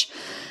March.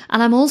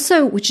 And I'm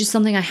also, which is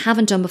something I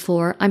haven't done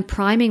before, I'm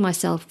priming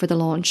myself for the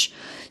launch.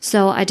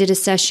 So I did a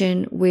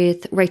session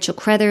with Rachel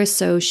Crether.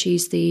 So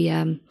she's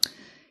the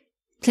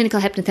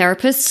clinical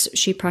hypnotherapist.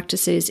 She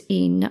practices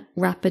in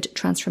rapid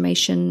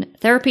transformation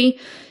therapy.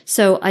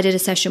 So I did a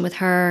session with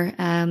her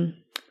a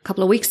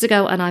couple of weeks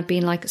ago, and I've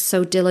been like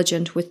so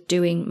diligent with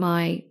doing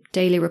my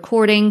daily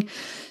recording.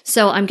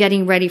 So I'm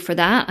getting ready for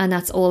that. And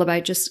that's all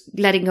about just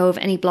letting go of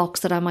any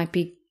blocks that I might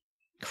be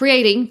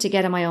creating to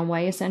get in my own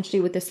way, essentially,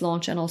 with this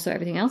launch and also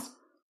everything else.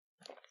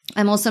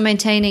 I'm also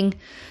maintaining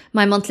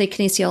my monthly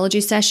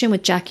kinesiology session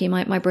with Jackie,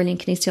 my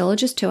brilliant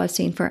kinesiologist, who I've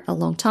seen for a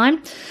long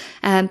time.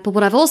 But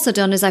what I've also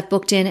done is I've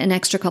booked in an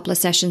extra couple of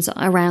sessions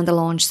around the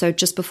launch. So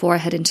just before I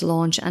head into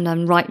launch, and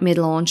I'm right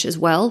mid-launch as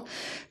well,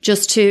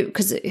 just to,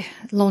 because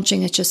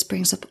launching, it just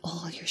brings up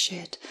all your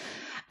shit.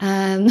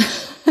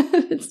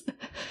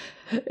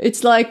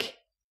 It's like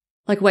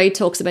Wade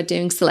talks about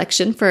doing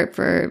selection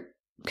for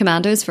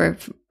commandos, for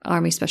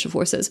Army Special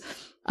Forces.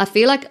 I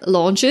feel like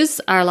launches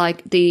are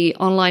like the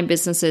online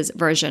business's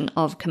version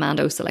of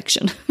commando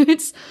selection.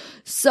 It's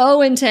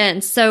so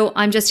intense. So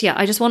I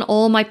just want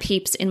all my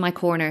peeps in my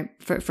corner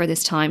for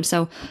this time.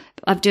 So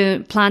I've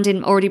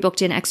already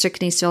booked in extra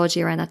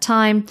kinesiology around that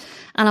time.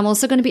 And I'm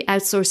also going to be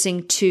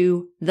outsourcing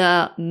to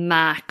the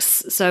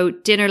max. So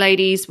dinner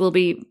ladies will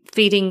be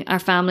feeding our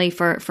family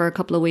for a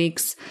couple of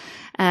weeks.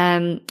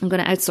 I'm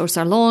going to outsource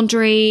our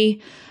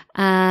laundry.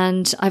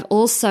 And I've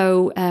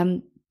also,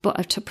 but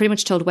I've pretty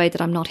much told Wade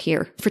that I'm not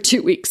here for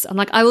 2 weeks. I'm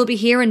like, I will be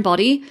here in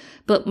body,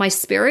 but my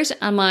spirit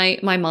and my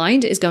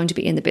mind is going to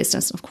be in the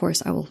business. Of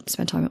course, I will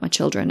spend time with my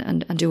children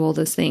and do all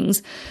those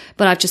things.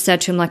 But I've just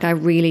said to him, like,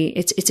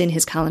 it's in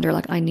his calendar.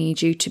 Like, I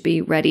need you to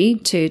be ready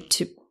to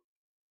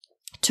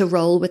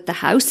roll with the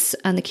house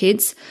and the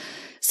kids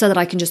so that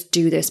I can just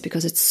do this,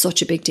 because it's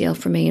such a big deal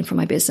for me and for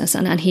my business.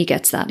 And he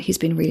gets that. He's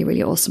been really,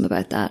 really awesome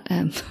about that.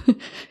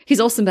 He's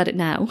awesome about it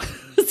now.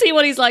 See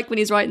what he's like when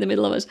he's right in the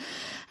middle of it.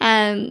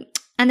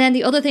 And then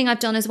the other thing I've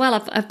done as well,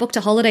 I've booked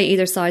a holiday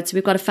either side. So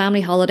we've got a family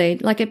holiday,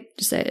 like a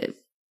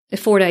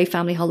 4-day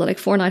family holiday,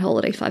 4-night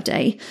holiday,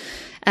 5-day,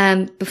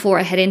 before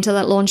I head into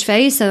that launch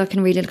phase. So I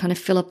can really kind of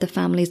fill up the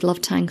family's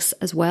love tanks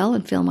as well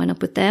and fill mine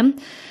up with them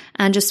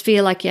and just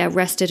feel like,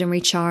 rested and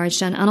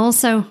recharged. And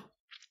also,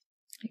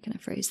 how can I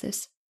phrase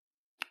this?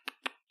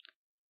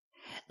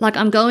 Like,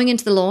 I'm going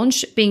into the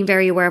launch being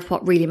very aware of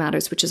what really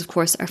matters, which is, of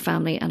course, our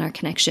family and our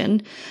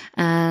connection.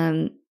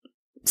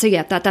 So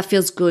yeah, that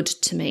feels good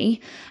to me.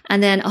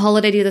 And then a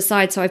holiday the other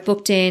side. So I've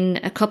booked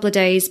in a couple of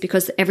days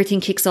because everything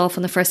kicks off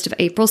on the 1st of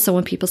April. So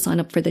when people sign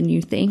up for the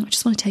new thing, I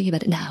just want to tell you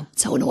about it now.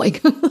 It's so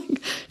annoying.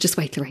 Just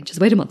wait, Lorraine. Just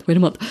wait a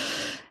month.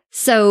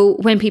 So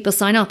when people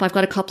sign up, I've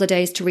got a couple of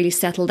days to really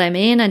settle them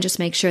in and just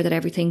make sure that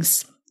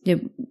everything's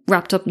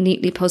wrapped up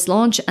neatly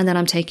post-launch. And then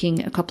I'm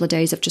taking a couple of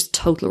days of just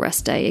total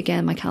rest day.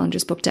 Again, my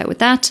calendar's booked out with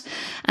that.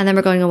 And then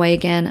we're going away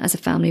again as a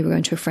family. We're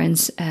going to a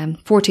friend's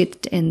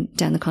 40th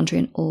down the country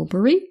in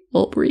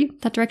Albury,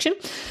 that direction.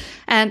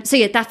 So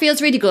yeah, that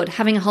feels really good,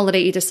 having a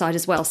holiday either side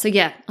as well. So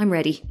yeah, I'm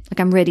ready. Like,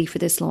 I'm ready for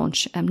this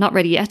launch. I'm not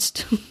ready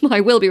yet. I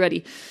will be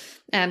ready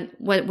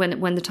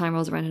when the time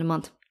rolls around in a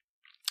month.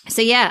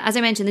 So yeah, as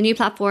I mentioned, the new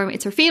platform,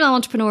 it's for female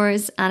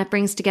entrepreneurs, and it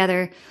brings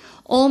together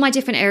all my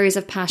different areas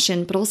of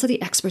passion, but also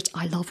the experts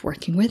I love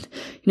working with,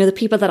 the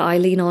people that I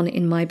lean on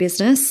in my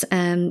business.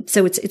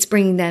 So it's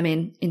bringing them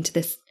into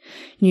this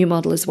new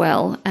model as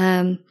well.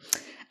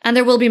 And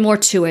there will be more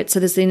to it. So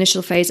there's the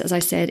initial phase, as I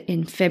said,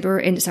 in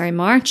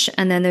March.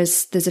 And then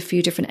there's a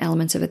few different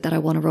elements of it that I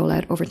want to roll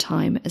out over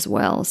time as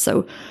well.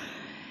 So,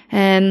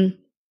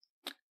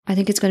 I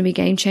think it's going to be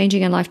game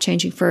changing and life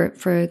changing for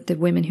the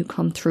women who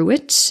come through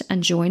it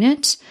and join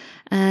it.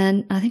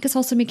 And I think it's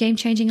also be game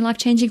changing and life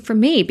changing for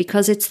me,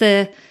 because it's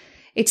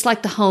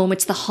like the home,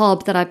 it's the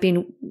hub that I've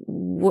been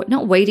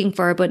not waiting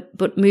for,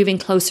 but moving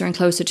closer and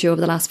closer to over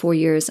the last 4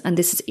 years. And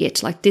this is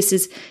it. Like, this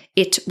is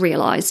it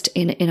realized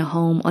in a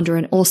home under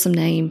an awesome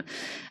name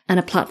and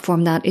a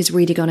platform that is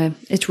really going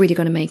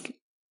to make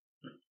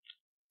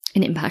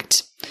an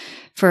impact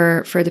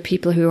for the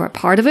people who are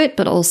part of it,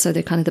 but also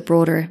the kind of the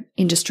broader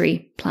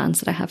industry plans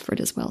that I have for it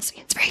as well. So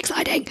it's very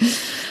exciting.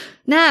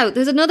 Now,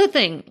 there's another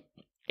thing.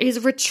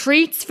 Is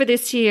retreats for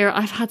this year.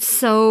 I've had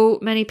so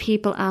many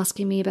people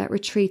asking me about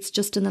retreats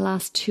just in the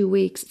last 2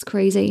 weeks. It's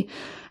crazy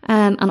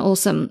and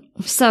awesome.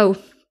 So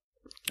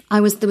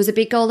there was a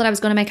big goal that I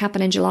was going to make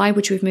happen in July,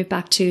 which we've moved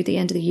back to the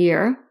end of the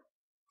year.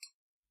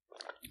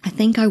 I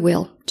think I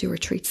will do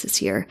retreats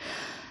this year.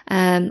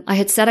 I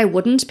had said I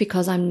wouldn't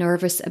because I'm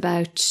nervous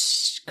about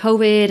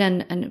COVID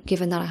and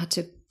given that I had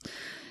to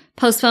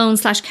postpone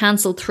 /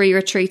 cancel 3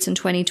 retreats in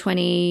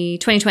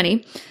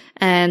 2020.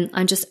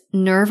 I'm just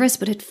nervous,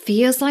 but it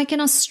feels like in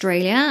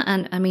Australia,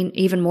 and I mean,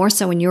 even more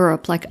so in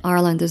Europe, like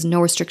Ireland, there's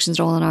no restrictions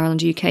at all in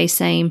Ireland, UK,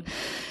 same.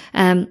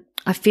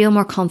 I feel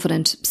more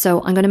confident. So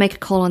I'm going to make a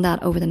call on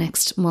that over the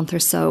next month or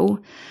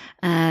so.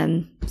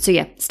 So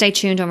yeah, stay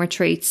tuned on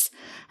retreats.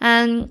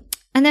 And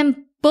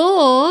then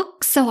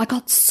book. So I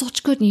got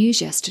such good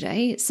news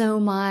yesterday. So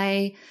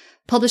my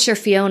publisher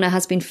Fiona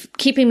has been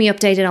keeping me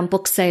updated on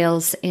book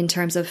sales in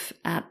terms of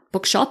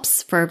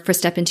bookshops for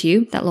Step Into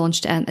You that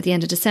launched at the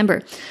end of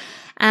December.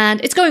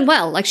 And it's going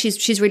well. Like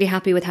she's really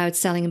happy with how it's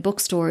selling in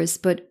bookstores,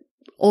 but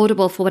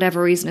Audible, for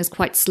whatever reason, is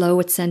quite slow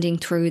at sending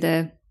through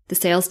the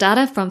sales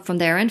data from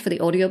their end for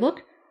the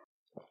audiobook.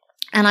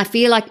 And I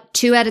feel like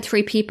 2 out of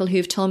 3 people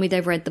who've told me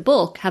they've read the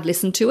book have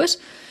listened to it.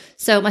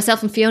 So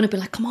myself and Fiona have been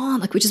like, come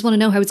on, like we just want to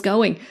know how it's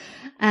going.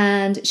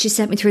 And she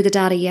sent me through the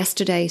data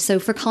yesterday. So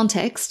for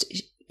context,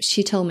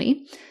 she told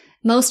me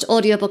most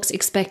audiobooks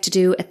expect to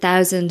do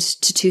 1,000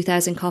 to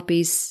 2,000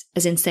 copies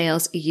as in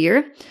sales a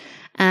year.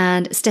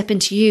 And Step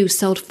Into You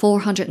sold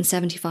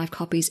 475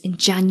 copies in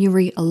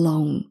January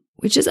alone,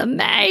 which is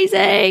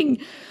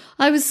amazing.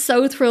 I was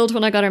so thrilled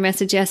when I got her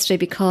message yesterday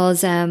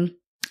because I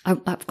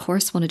of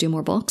course want to do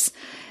more books,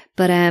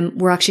 but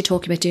we're actually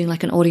talking about doing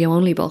like an audio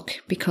only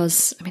book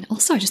because I mean,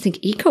 also I just think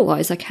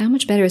eco-wise, like how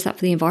much better is that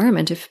for the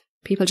environment if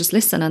people just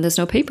listen and there's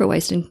no paper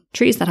waste and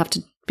trees that have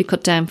to be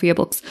cut down for your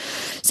books.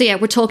 So yeah,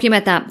 we're talking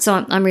about that.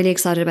 So I'm really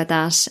excited about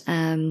that.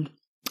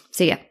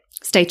 So yeah,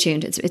 stay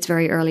tuned. It's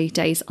very early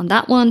days on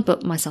that one,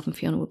 but myself and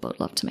Fiona would both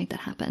love to make that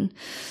happen.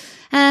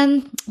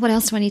 What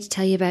else do I need to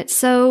tell you about?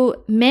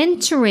 So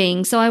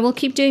mentoring. So I will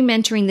keep doing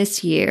mentoring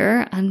this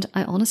year. And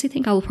I honestly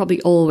think I will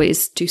probably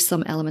always do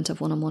some element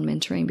of one-on-one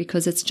mentoring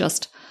because it's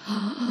just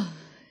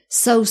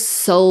so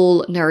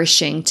soul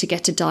nourishing to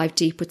get to dive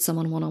deep with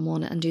someone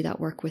one-on-one and do that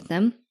work with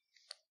them.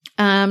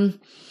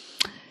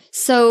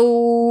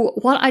 So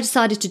what I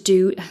decided to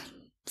do,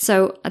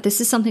 so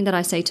this is something that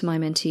I say to my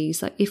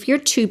mentees, like if you're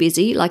too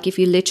busy, like if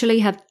you literally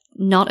have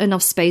not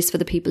enough space for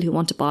the people who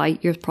want to buy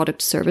your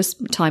product service,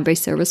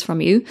 time-based service from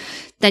you,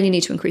 then you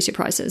need to increase your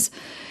prices.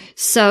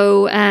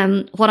 So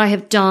what I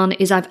have done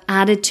is I've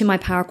added to my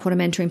Power Quota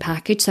mentoring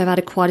package. So I've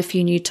added quite a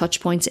few new touch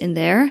points in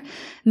there,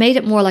 made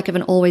it more like of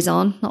an always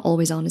on, not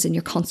always on as in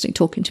you're constantly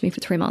talking to me for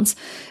 3 months,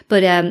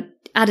 but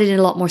added in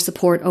a lot more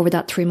support over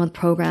that 3-month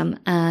program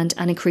and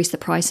increased the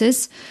price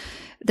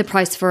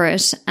for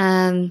it,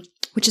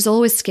 which is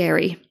always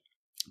scary.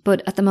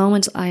 But at the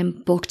moment I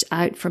am booked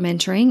out for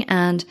mentoring,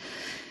 and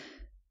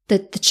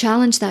the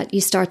challenge that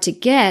you start to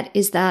get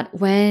is that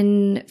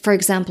when, for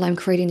example, I'm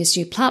creating this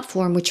new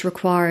platform, which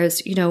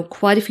requires,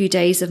 quite a few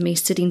days of me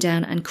sitting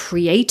down and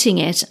creating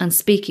it and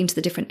speaking to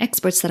the different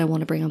experts that I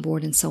want to bring on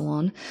board and so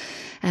on,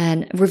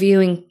 and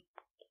reviewing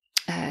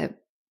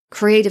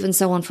creative and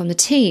so on from the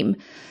team.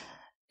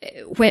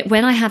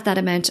 When I have that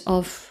amount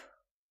of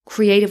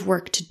creative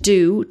work to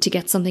do to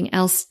get something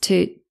else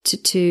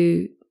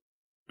to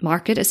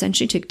market,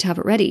 essentially to have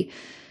it ready,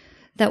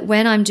 that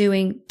when I'm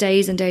doing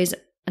days and days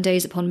and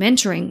days upon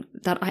mentoring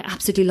that I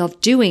absolutely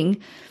love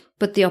doing,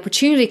 but the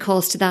opportunity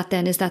cost to that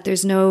then is that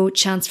there's no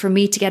chance for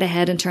me to get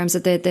ahead in terms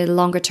of the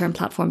longer term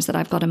platforms that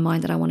I've got in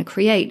mind that I want to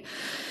create.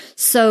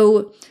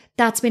 So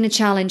that's been a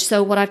challenge.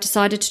 So what I've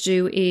decided to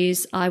do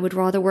is I would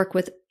rather work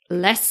with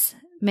less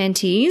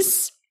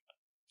mentees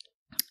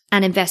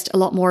and invest a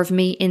lot more of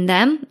me in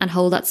them and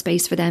hold that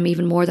space for them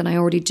even more than I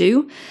already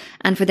do,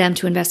 and for them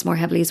to invest more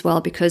heavily as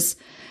well. Because,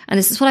 and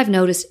this is what I've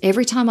noticed,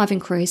 every time I've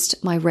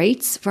increased my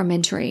rates for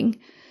mentoring,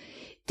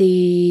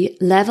 the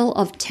level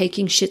of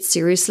taking shit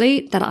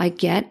seriously that I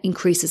get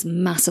increases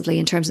massively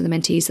in terms of the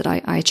mentees that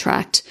I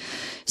attract.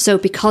 So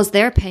because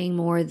they're paying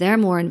more, they're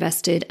more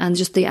invested, and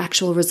just the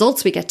actual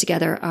results we get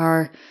together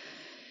are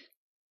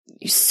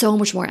so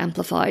much more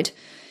amplified.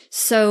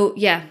 So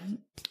yeah,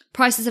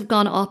 prices have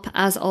gone up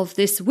as of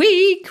this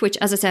week, which,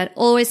 as I said,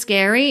 always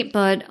scary,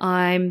 but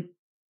I'm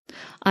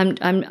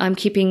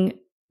keeping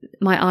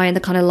my eye on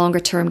the kind of longer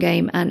term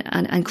game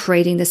and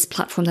creating this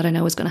platform that I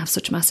know is going to have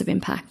such massive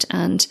impact,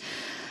 and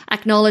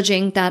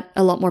acknowledging that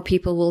a lot more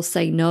people will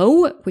say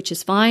no, which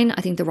is fine.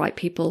 I think the right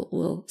people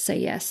will say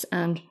yes.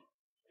 And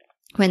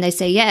when they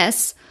say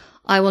yes,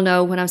 I will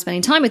know when I'm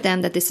spending time with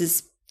them that this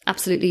is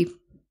absolutely,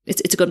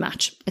 it's a good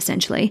match,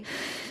 essentially.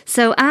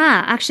 So,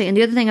 actually, and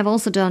the other thing I've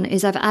also done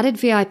is I've added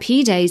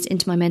VIP days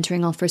into my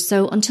mentoring offer.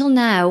 So until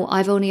now,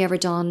 I've only ever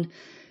done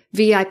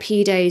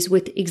VIP days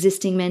with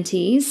existing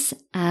mentees,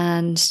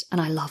 and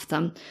I love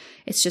them.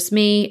 It's just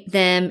me,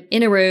 them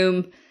in a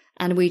room,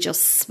 and we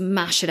just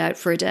smash it out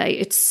for a day.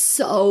 It's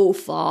so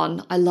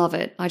fun. I love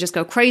it. I just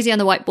go crazy on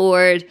the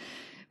whiteboard.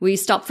 We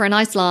stop for a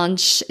nice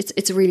lunch.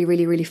 It's really,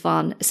 really, really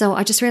fun. So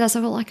I just realized,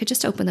 I could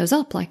just open those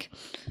up. Like,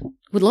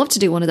 would love to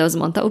do one of those a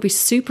month. That would be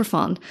super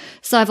fun.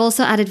 So I've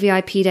also added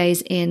VIP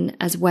days in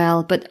as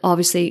well, but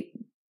obviously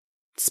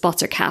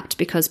spots are capped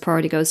because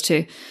priority goes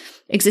to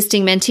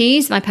existing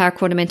mentees, my Power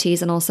Quota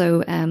mentees, and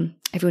also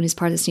everyone who's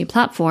part of this new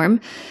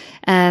platform.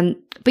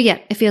 But yeah,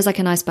 it feels like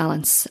a nice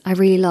balance. I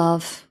really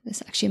love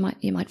this. Actually,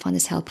 you might find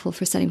this helpful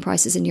for setting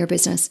prices in your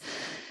business.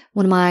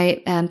 One of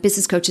my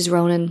business coaches,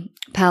 Ronan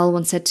Powell,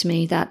 once said to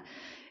me that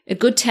a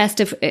good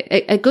test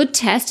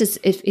is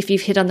if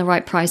you've hit on the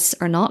right price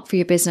or not for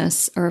your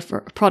business or for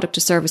a product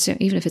or service,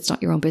 even if it's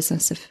not your own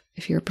business,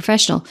 if you're a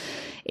professional,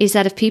 is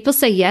that if people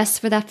say yes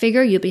for that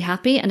figure, you'll be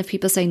happy. And if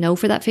people say no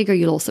for that figure,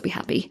 you'll also be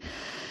happy.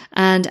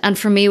 And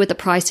for me, with the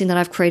pricing that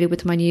I've created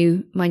with my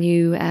new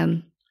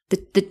the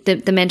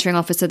mentoring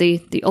offer, so the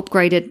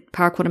upgraded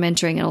Power Quota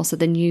mentoring and also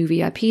the new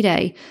VIP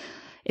day,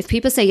 if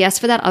people say yes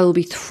for that, I will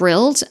be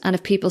thrilled. And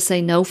if people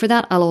say no for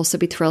that, I'll also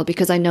be thrilled,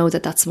 because I know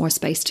that that's more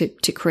space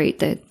to create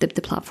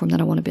the platform that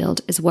I want to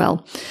build as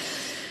well.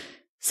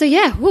 So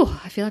yeah,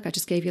 I feel like I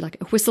just gave you like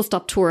a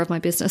whistle-stop tour of my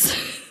business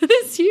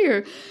this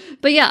year.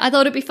 But yeah, I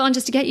thought it'd be fun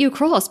just to get you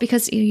across,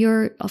 because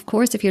you're, of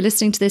course, if you're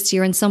listening to this,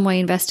 you're in some way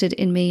invested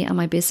in me and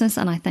my business.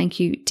 And I thank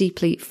you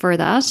deeply for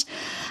that.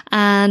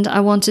 And I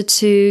wanted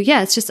to,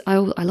 it's just, I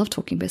love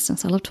talking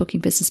business. I love talking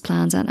business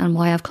plans and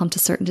why I've come to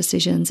certain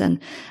decisions and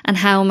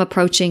how I'm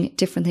approaching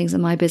different things in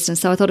my business.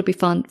 So I thought it'd be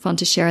fun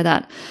to share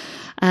that.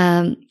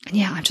 And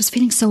yeah, I'm just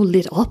feeling so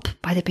lit up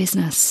by the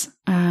business.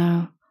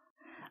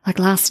 Like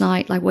last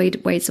night, like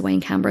Wade's away in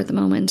Canberra at the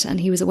moment,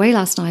 and he was away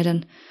last night,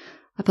 and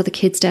I put the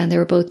kids down. They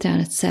were both down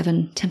at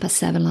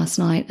 7:10 last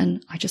night,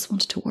 and I just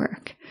wanted to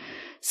work.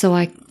 So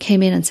I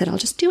came in and said, I'll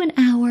just do an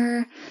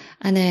hour,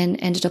 and then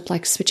ended up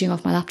like switching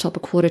off my laptop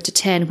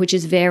 9:45, which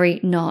is very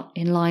not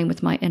in line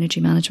with my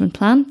energy management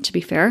plan, to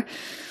be fair.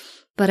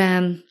 But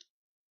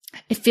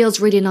it feels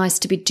really nice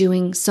to be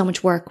doing so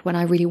much work when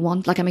I really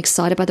want, like I'm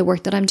excited by the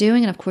work that I'm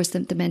doing, and of course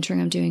the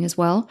mentoring I'm doing as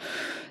well.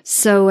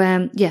 So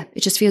it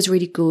just feels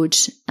really good,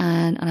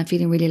 and I'm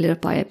feeling really lit up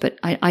by it. But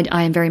I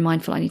am very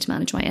mindful I need to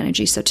manage my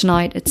energy. So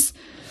tonight it's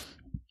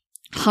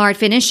hard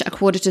finish at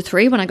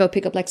 2:45 when I go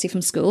pick up Lexi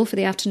from school for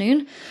the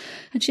afternoon.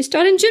 And she's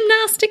starting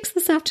gymnastics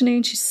this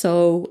afternoon. She's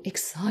so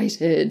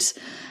excited.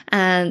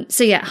 And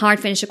so yeah, hard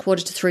finish at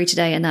 2:45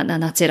 today, and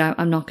that's it.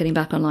 I'm not getting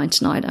back online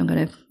tonight. I've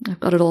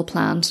got it all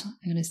planned.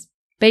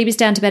 Baby's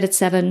down to bed at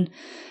 7.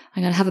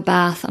 I'm gonna have a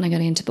bath, and I'm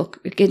gonna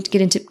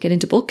get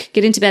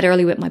into bed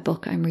early with my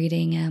book. I'm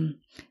reading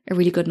a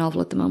really good novel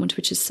at the moment,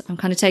 which is I'm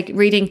kind of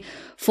reading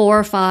 4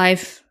 or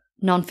 5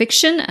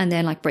 nonfiction and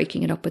then like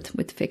breaking it up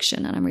with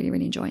fiction, and I'm really,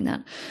 really enjoying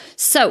that.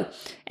 So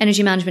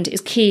energy management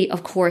is key,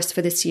 of course,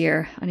 for this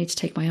year. I need to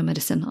take my own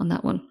medicine on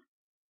that one.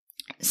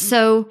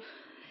 So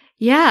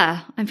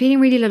yeah, I'm feeling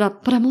really lit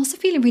up, but I'm also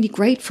feeling really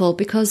grateful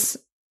because,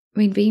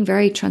 being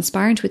very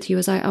transparent with you,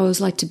 as I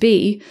always like to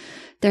be,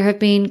 there have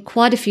been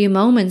quite a few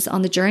moments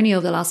on the journey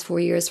over the last 4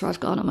 years where I've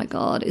gone, oh my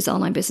God, is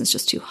online business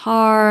just too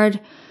hard?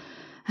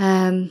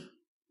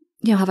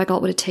 Have I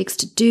got what it takes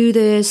to do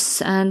this?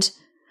 And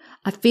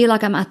I feel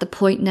like I'm at the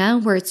point now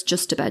where it's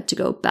just about to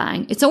go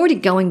bang. It's already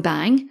going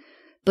bang,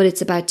 but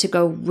it's about to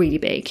go really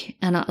big.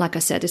 And like I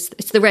said,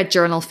 it's the red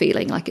journal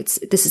feeling. Like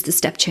this is the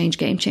step change,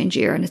 game change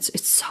year. And it's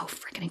so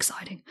freaking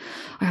exciting.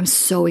 I'm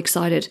so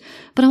excited,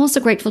 but I'm also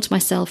grateful to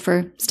myself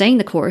for staying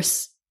the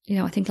course.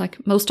 I think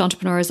like most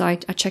entrepreneurs, I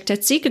checked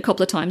out Seek a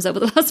couple of times over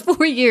the last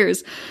 4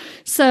 years.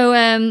 So,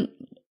 and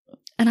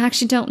I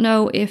actually don't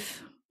know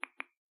if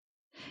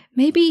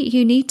maybe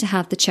you need to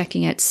have the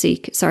checking out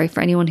Seek. Sorry,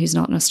 for anyone who's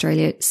not in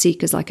Australia,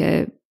 Seek is like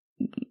a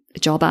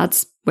job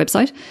ads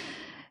website.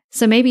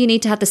 So maybe you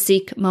need to have the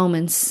Seek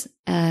moments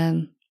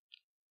in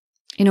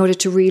order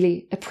to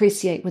really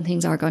appreciate when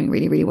things are going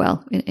really, really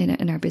well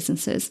in our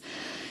businesses.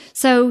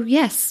 So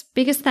yes,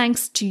 biggest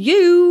thanks to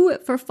you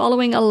for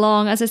following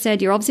along. As I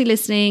said, you're obviously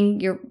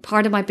listening. You're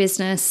part of my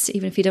business,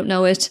 even if you don't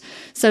know it.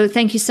 So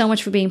thank you so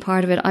much for being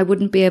part of it. I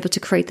wouldn't be able to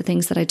create the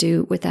things that I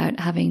do without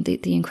having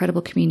the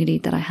incredible community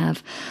that I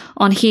have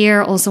on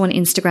here, also on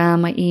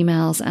Instagram, my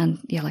emails, and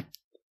like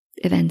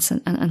events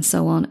and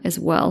so on as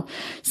well.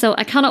 So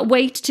I cannot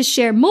wait to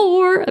share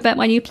more about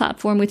my new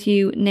platform with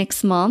you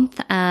next month.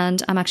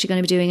 And I'm actually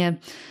going to be doing a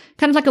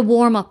kind of like a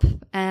warm-up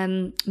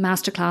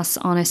masterclass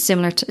on a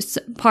similar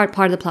part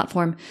of the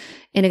platform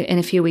in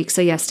a few weeks.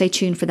 So yeah, stay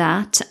tuned for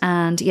that.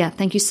 And yeah,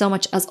 thank you so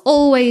much as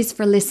always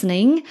for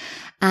listening.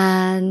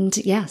 And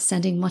yeah,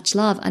 sending much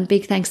love. And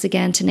big thanks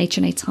again to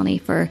Nature Nate's Honey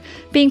for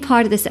being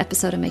part of this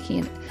episode and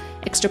making it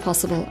extra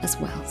possible as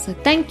well. So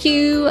thank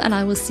you, and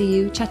I will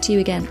chat to you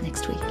again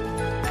next week.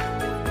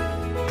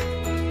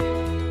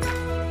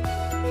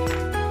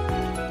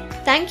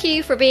 Thank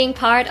you for being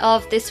part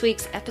of this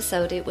week's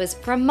episode. It was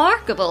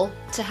remarkable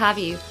to have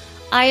you.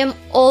 I am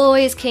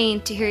always keen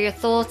to hear your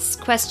thoughts,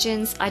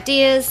 questions,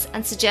 ideas,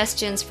 and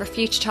suggestions for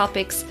future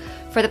topics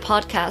for the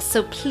podcast.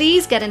 So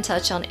please get in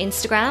touch on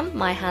Instagram.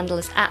 My handle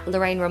is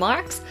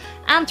 @LorraineRemarks,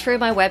 and through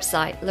my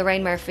website,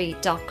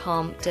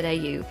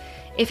 lorrainemurphy.com.au.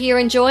 If you're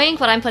enjoying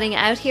what I'm putting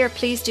out here,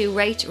 please do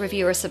rate,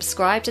 review, or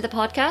subscribe to the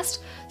podcast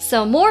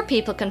so more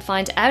people can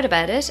find out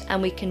about it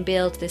and we can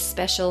build this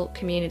special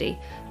community.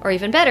 Or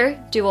even better,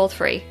 do all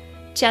 3.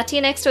 Chat to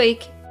you next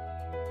week.